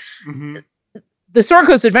do. Mm-hmm. The Sword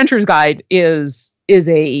Coast Adventures Guide is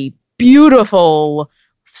a beautiful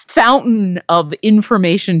fountain of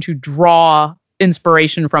information to draw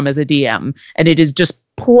inspiration from as a DM, and it is just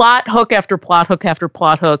plot hook after plot hook after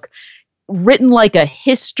plot hook, written like a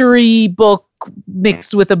history book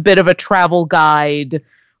mixed with a bit of a travel guide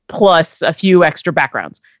plus a few extra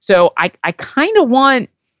backgrounds. So I kind of want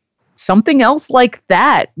something else like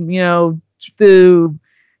that, the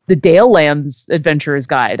Dale Lands Adventurer's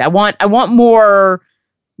Guide. I want more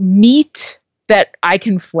meat that I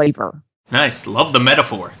can flavor. Nice. Love the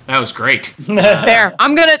metaphor. That was great. There.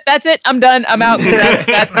 That's it. I'm done. I'm out.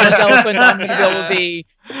 That's as eloquent I'm going to be able to be.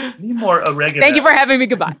 Need more oregano. Thank you for having me.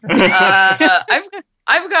 Goodbye. I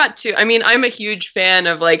I've got to. I mean, I'm a huge fan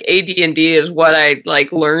of like AD&D is what I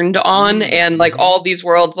like learned on, and like all these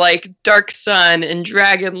worlds like Dark Sun and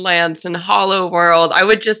Dragonlance and Hollow World. I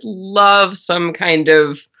would just love some kind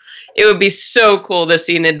of. It would be so cool to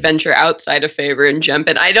see an adventure outside of Favor and Jump.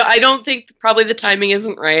 And I don't think probably the timing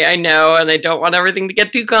isn't right. I know, and I don't want everything to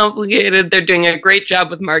get too complicated. They're doing a great job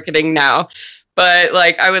with marketing now. But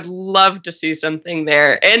like, I would love to see something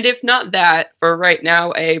there. And if not that, for right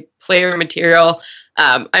now, a player material.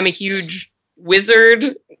 I'm a huge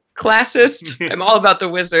wizard classist. I'm all about the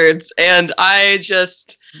wizards. And I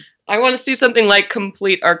want to see something like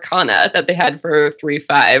Complete Arcana that they had for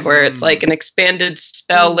 3.5, where it's like an expanded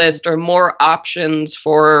spell list or more options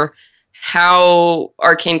for how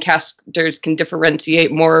arcane casters can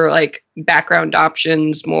differentiate, more like background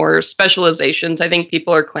options, more specializations. I think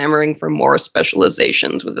people are clamoring for more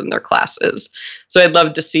specializations within their classes. So I'd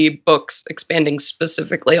love to see books expanding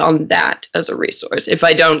specifically on that as a resource if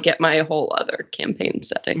I don't get my whole other campaign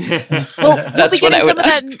settings. Well, that's what I would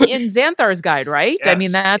ask. Some of that in Xanthar's Guide, right? Yes, I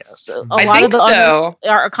mean, that's a I lot think of the so.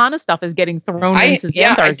 Arcana stuff is getting thrown into Xanthar's Guide.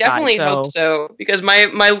 Yeah, I definitely hope so, because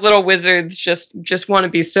my little wizards just want to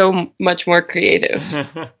be so much more creative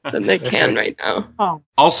than they can right now. Oh.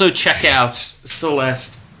 Also, check out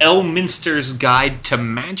Celeste Elminster's Guide to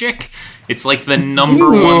Magic. It's like the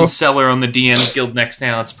number one seller on the DM's Guild next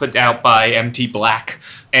now. It's put out by MT Black,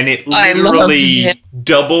 and it literally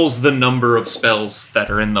doubles the number of spells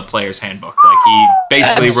that are in the player's handbook. Like, he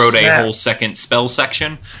basically wrote a whole second spell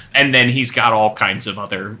section, and then he's got all kinds of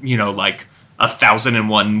other, like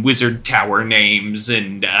 1,001 wizard tower names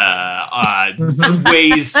and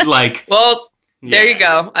ways like. Well. There you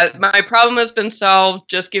go. My problem has been solved.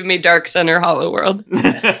 Just give me Dark Sun or Hollow World.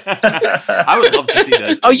 I would love to see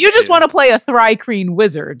those. Oh, you just want to play a Thri-Kreen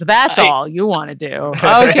wizard. That's all you want to do.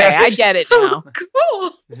 Okay, I get it now.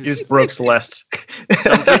 Cool. Use Brooke Celeste.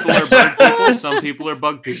 Some people are bird people. Some people are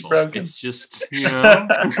bug people. It's just,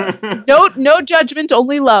 No judgment,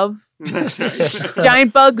 only love.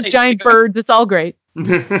 Giant bugs, giant birds. It's all great.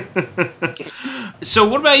 So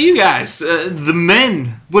what about you guys? The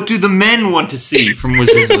men. What do the men want to see from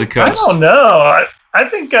Wizards of the Coast? I don't know. I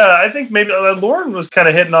think maybe Lauren was kind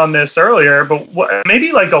of hitting on this earlier, but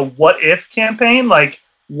maybe like a what if campaign. Like,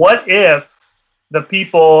 what if the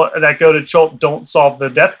people that go to Chult don't solve the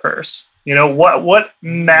death curse? What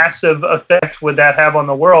massive effect would that have on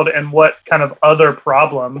the world, and what kind of other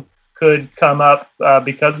problem could come up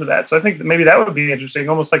because of that? So I think that maybe that would be interesting,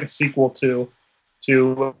 almost like a sequel to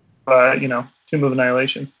Tomb of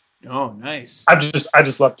Annihilation. Oh, nice. I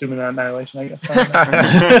just love Tomb of Annihilation, I guess.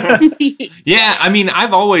 Yeah, I mean,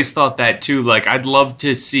 I've always thought that too. Like, I'd love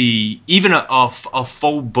to see even a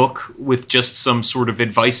full book with just some sort of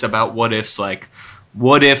advice about what ifs. Like,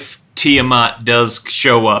 what if Tiamat does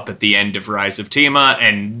show up at the end of Rise of Tiamat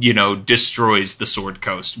and, destroys the Sword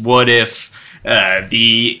Coast? What if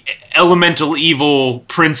the elemental evil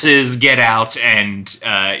princes get out and,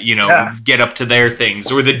 get up to their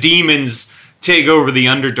things? Or the demons take over the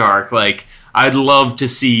Underdark? Like, I'd love to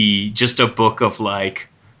see just a book of, like,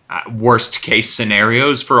 worst case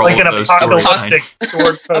scenarios for all of those storylines.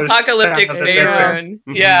 Apocalyptic Faerun.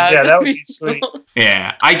 Yeah, that would be sweet.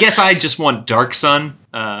 Yeah, I guess I just want Dark Sun.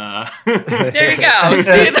 There you go.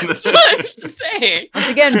 See, that's what I was saying. Once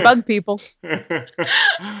again, bug people.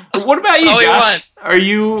 What about you, Josh? Are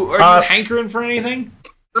you hankering for anything?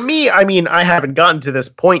 For me, I mean, I haven't gotten to this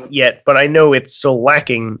point yet, but I know it's still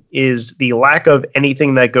lacking, is the lack of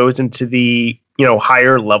anything that goes into the,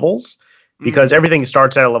 higher levels. Because everything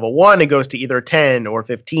starts at a level 1 and goes to either 10 or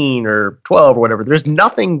 15 or 12 or whatever. There's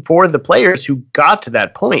nothing for the players who got to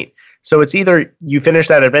that point. So it's either you finish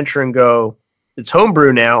that adventure and go, it's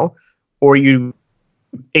homebrew now, or you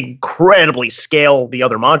incredibly scale the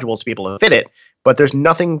other modules to be able to fit it. But there's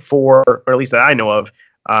nothing for, or at least that I know of,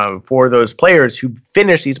 for those players who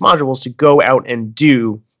finish these modules to go out and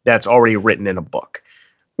do that's already written in a book.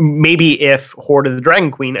 Maybe if Horde of the Dragon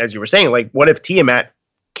Queen, as you were saying, like, what if Tiamat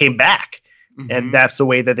came back? And that's the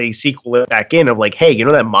way that they sequel it back in of like, hey,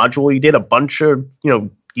 that module you did a bunch of,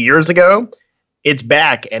 years ago? It's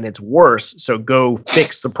back and it's worse. So go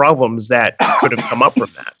fix the problems that could have come up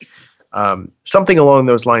from that. Something along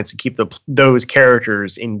those lines to keep those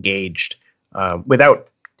characters engaged without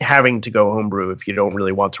having to go homebrew if you don't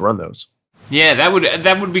really want to run those. Yeah,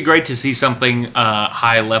 that would be great to see something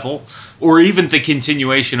high level, or even the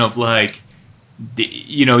continuation of like,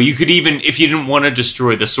 you could even, if you didn't want to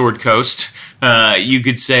destroy the Sword Coast, you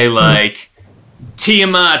could say like,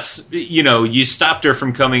 Tiamat's, you stopped her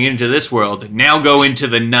from coming into this world. Now go into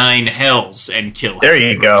the 9 hells and kill her. There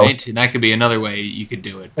you go. Right? And that could be another way you could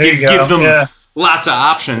do it. Give them lots of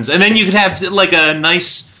options. And then you could have like a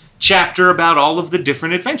nice chapter about all of the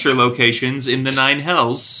different adventure locations in the Nine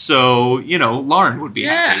Hells. So, Lauren would be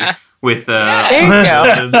happy with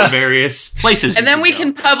the various places. And then we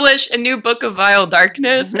can publish a new book of Vile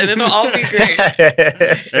Darkness, and it'll all be great.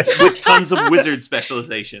 With tons of wizard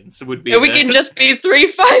specializations would be. And we can just be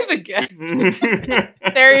 3-5 again.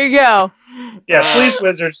 There you go. Yeah, please,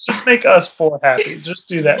 wizards, just make us 4 happy. Just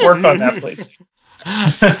do that. Work on that, please.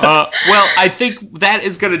 Well, I think that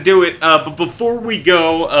is going to do it. But before we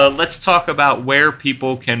go, let's talk about where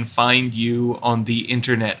people can find you on the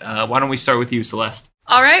internet. Why don't we start with you, Celeste?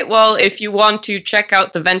 All right. Well, if you want to check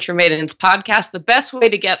out the Venture Maidens podcast, the best way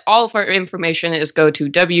to get all of our information is go to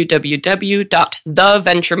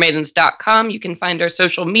www.theventuremaidens.com. You can find our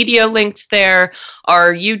social media links there,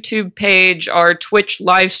 our YouTube page, our Twitch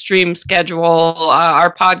live stream schedule,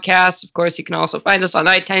 our podcast. Of course, you can also find us on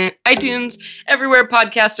iTunes, everywhere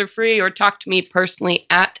podcasts are free, or talk to me personally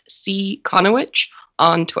at C. Conowitch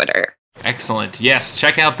on Twitter. Excellent. Yes,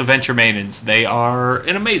 check out the Venture Maidens. They are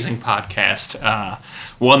an amazing podcast.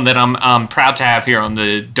 One that I'm proud to have here on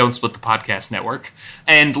the Don't Split the Podcast Network.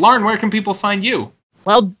 And Lauren, where can people find you?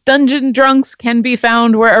 Well, Dungeon Drunks can be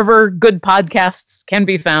found wherever good podcasts can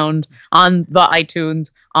be found, on the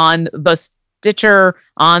iTunes, on the Stitcher,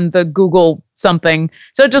 on the Google something.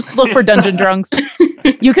 So just look for Dungeon Drunks.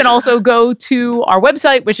 You can also go to our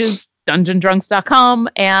website, which is dungeondrunks.com,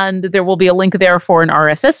 and there will be a link there for an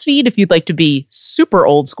RSS feed if you'd like to be super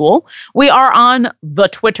old school. We are on the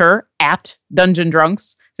Twitter at Dungeon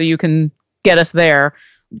Drunks, so you can get us there.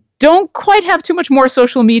 Don't quite have too much more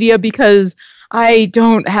social media because I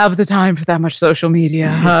don't have the time for that much social media.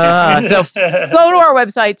 So go to our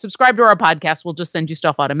website, subscribe to our podcast. We'll just send you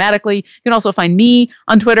stuff automatically. You can also find me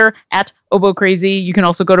on Twitter at OboCrazy. You can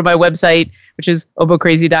also go to my website, which is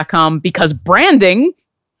obocrazy.com, because branding.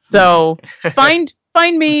 So find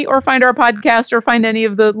me, or find our podcast, or find any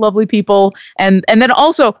of the lovely people. And then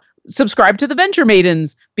also subscribe to the Venture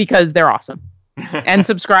Maidens, because they're awesome. And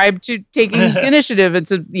subscribe to Taking Initiative.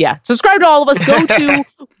 Subscribe to all of us. Go to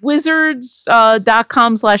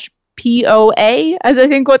wizards.com/POA, as I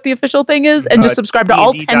think what the official thing is. And just subscribe to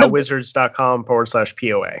all 10 of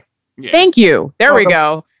wizards.com/POA. Yeah. Thank you. There we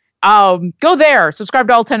go. Go there, subscribe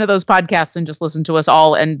to all 10 of those podcasts, and just listen to us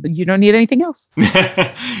all, and you don't need anything else.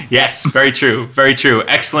 Yes, very true. Very true.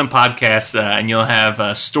 Excellent podcasts, and you'll have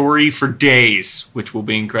a story for days, which will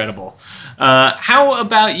be incredible. How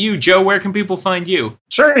about you, Joe? Where can people find you?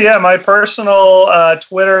 Sure, yeah. My personal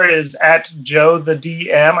Twitter is at Joe the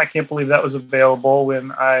DM. I can't believe that was available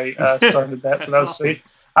when I started that, so that was awesome.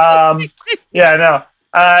 Sweet. Yeah, I know.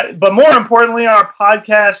 But more importantly, our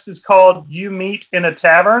podcast is called You Meet in a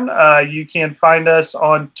Tavern. You can find us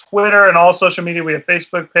on Twitter and all social media. We have a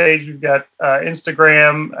Facebook page. We've got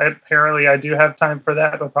Instagram. Apparently, I do have time for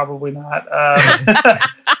that, but probably not.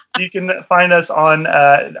 You can find us on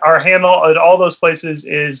our handle at all those places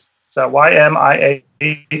is YMIA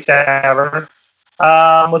Tavern.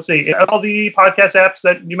 Let's see, all the podcast apps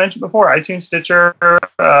that you mentioned before, iTunes, Stitcher, we're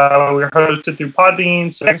hosted through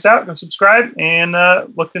Podbean. So check us out, go subscribe, and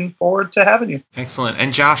looking forward to having you. Excellent.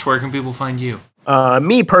 And Josh, where can people find you?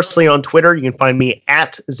 Me personally on Twitter, you can find me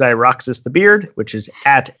at Zyroxis the Beard, which is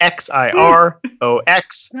at XIROXIS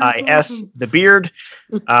the Beard.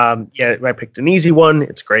 I picked an easy one.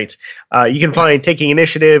 It's great. You can find Taking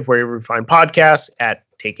Initiative wherever you find podcasts at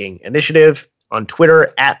Taking Initiative, on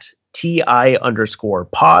Twitter at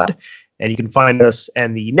TI_pod. And you can find us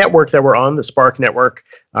and the network that we're on, the Spark Network,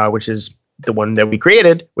 which is the one that we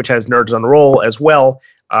created, which has Nerds on Roll as well.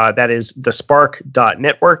 That is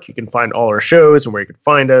thespark.network. You can find all our shows and where you can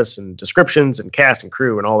find us, and descriptions and cast and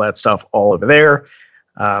crew and all that stuff all over there.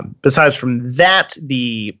 Besides from that,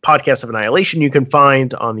 the Podcasts of Annihilation you can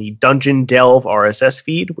find on the Dungeon Delve RSS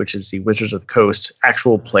feed, which is the Wizards of the Coast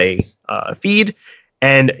actual play feed.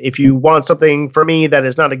 And if you want something from me that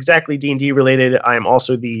is not exactly D&D related, I am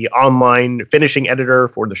also the online finishing editor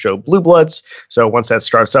for the show Blue Bloods. So once that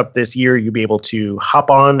starts up this year, you'll be able to hop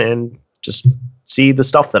on and just see the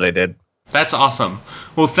stuff that I did. That's awesome.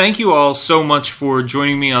 Well, thank you all so much for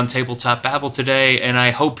joining me on Tabletop Babble today, and I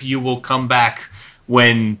hope you will come back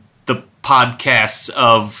when the podcasts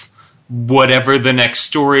of whatever the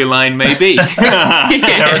next storyline may be.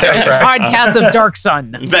 Podcasts of Dark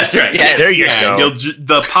Sun. That's right. Yes. There you go.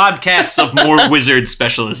 The podcasts of more wizard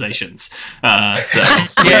specializations.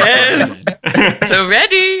 Yes. So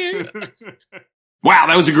ready. Wow,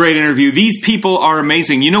 that was a great interview. These people are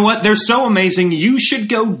amazing. You know what? They're so amazing, you should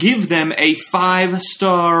go give them a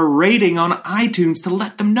 5-star rating on iTunes to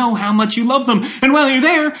let them know how much you love them. And while you're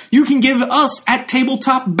there, you can give us at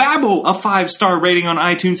Tabletop Babble a 5-star rating on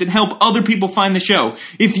iTunes and help other people find the show.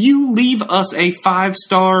 If you leave us a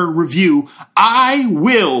 5-star review, I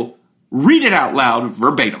will read it out loud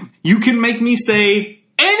verbatim. You can make me say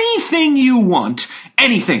anything you want.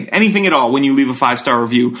 Anything at all when you leave a 5-star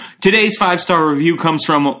review. Today's 5-star review comes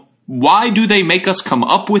from Why Do They Make Us Come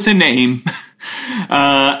Up With a Name?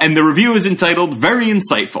 And the review is entitled Very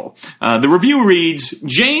Insightful. The review reads,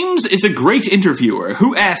 James is a great interviewer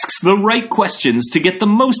who asks the right questions to get the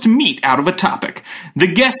most meat out of a topic.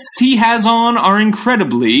 The guests he has on are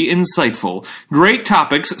incredibly insightful. Great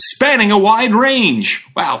topics spanning a wide range.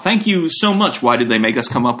 Wow, thank you so much. Why did they make us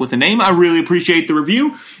come up with a name? I really appreciate the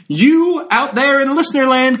review. You out there in listener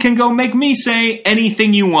land can go make me say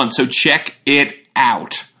anything you want, so check it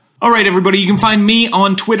out. All right, everybody, you can find me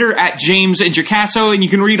on Twitter at James Introcaso, and you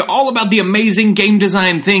can read all about the amazing game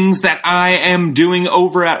design things that I am doing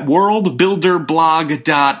over at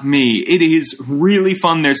worldbuilderblog.me. It is really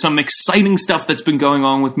fun. There's some exciting stuff that's been going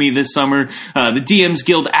on with me this summer. The DM's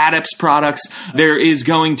Guild Adepts products. There is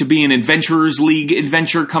going to be an Adventurers League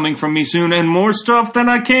adventure coming from me soon, and more stuff that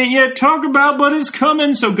I can't yet talk about, but is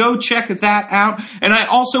coming, so go check that out. And I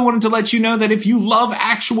also wanted to let you know that if you love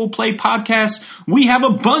actual play podcasts, we have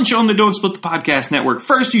a bunch on the Don't Split the Podcast Network.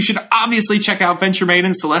 First, you should obviously check out Venture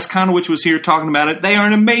Maidens. Celeste Conowitch was here talking about it. They are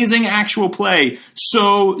an amazing actual play.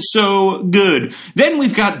 So good. Then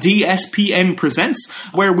we've got DSPN Presents,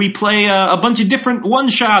 where we play a bunch of different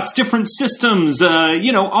one-shots, different systems,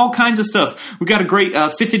 all kinds of stuff. We've got a great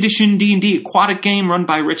 5th edition D&D aquatic game run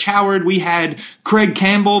by Rich Howard. We had Craig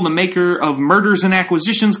Campbell, the maker of Murders and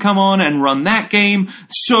Acquisitions, come on and run that game.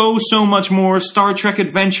 So much more. Star Trek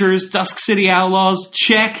Adventures, Dusk City Outlaws.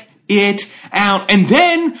 Check it out. And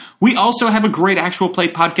then we also have a great actual play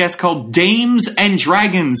podcast called Dames and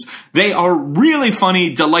Dragons. They are really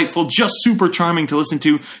funny, delightful, just super charming to listen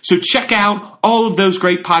to. So check out all of those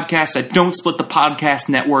great podcasts at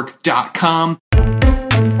don'tsplitthepodcastnetwork.com.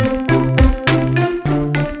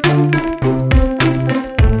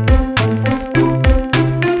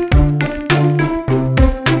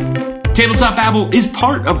 Tabletop Babble is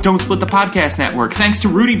part of Don't Split the Podcast Network. Thanks to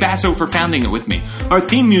Rudy Basso for founding it with me. Our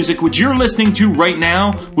theme music, which you're listening to right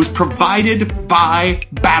now, was provided by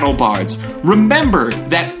Battle Bards. Remember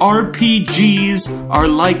that RPGs are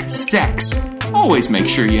like sex. Always make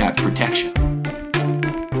sure you have protection.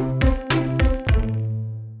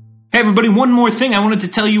 Hey everybody, one more thing. I wanted to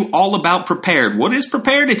tell you all about Prepared. What is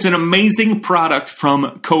Prepared? It's an amazing product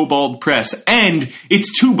from Kobold Press, and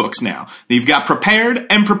it's 2 books now. You've got Prepared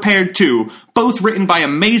and Prepared 2, both written by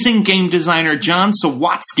amazing game designer John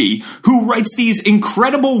Sawatsky, who writes these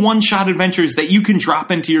incredible one-shot adventures that you can drop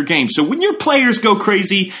into your game. So when your players go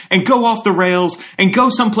crazy and go off the rails and go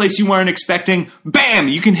someplace you weren't expecting, bam,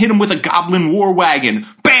 you can hit them with a goblin war wagon.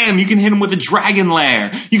 Bam, you can hit them with a dragon lair.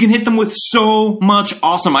 You can hit them with so much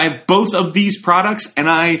awesome. I have both of these products, and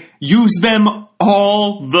I use them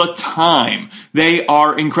all the time. They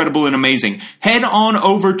are incredible and amazing. Head on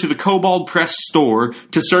over to the Kobold Press store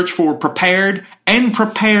to search for Prepared and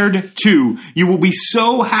Prepared 2. You will be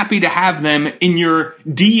so happy to have them in your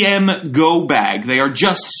DM go bag. They are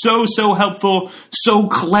just so helpful, so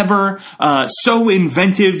clever, so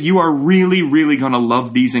inventive. You are really going to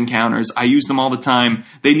love these encounters. I use them all the time.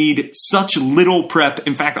 They need such little prep.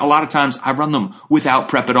 In fact, a lot of times I run them without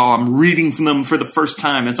prep at all. I'm reading from them for the first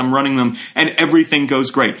time as I'm running them, and everything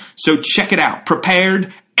goes great. So check it out.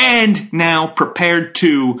 Prepared and now Prepared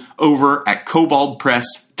 2 over at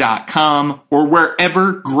koboldpress.com or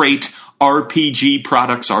wherever great RPG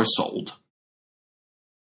products are sold.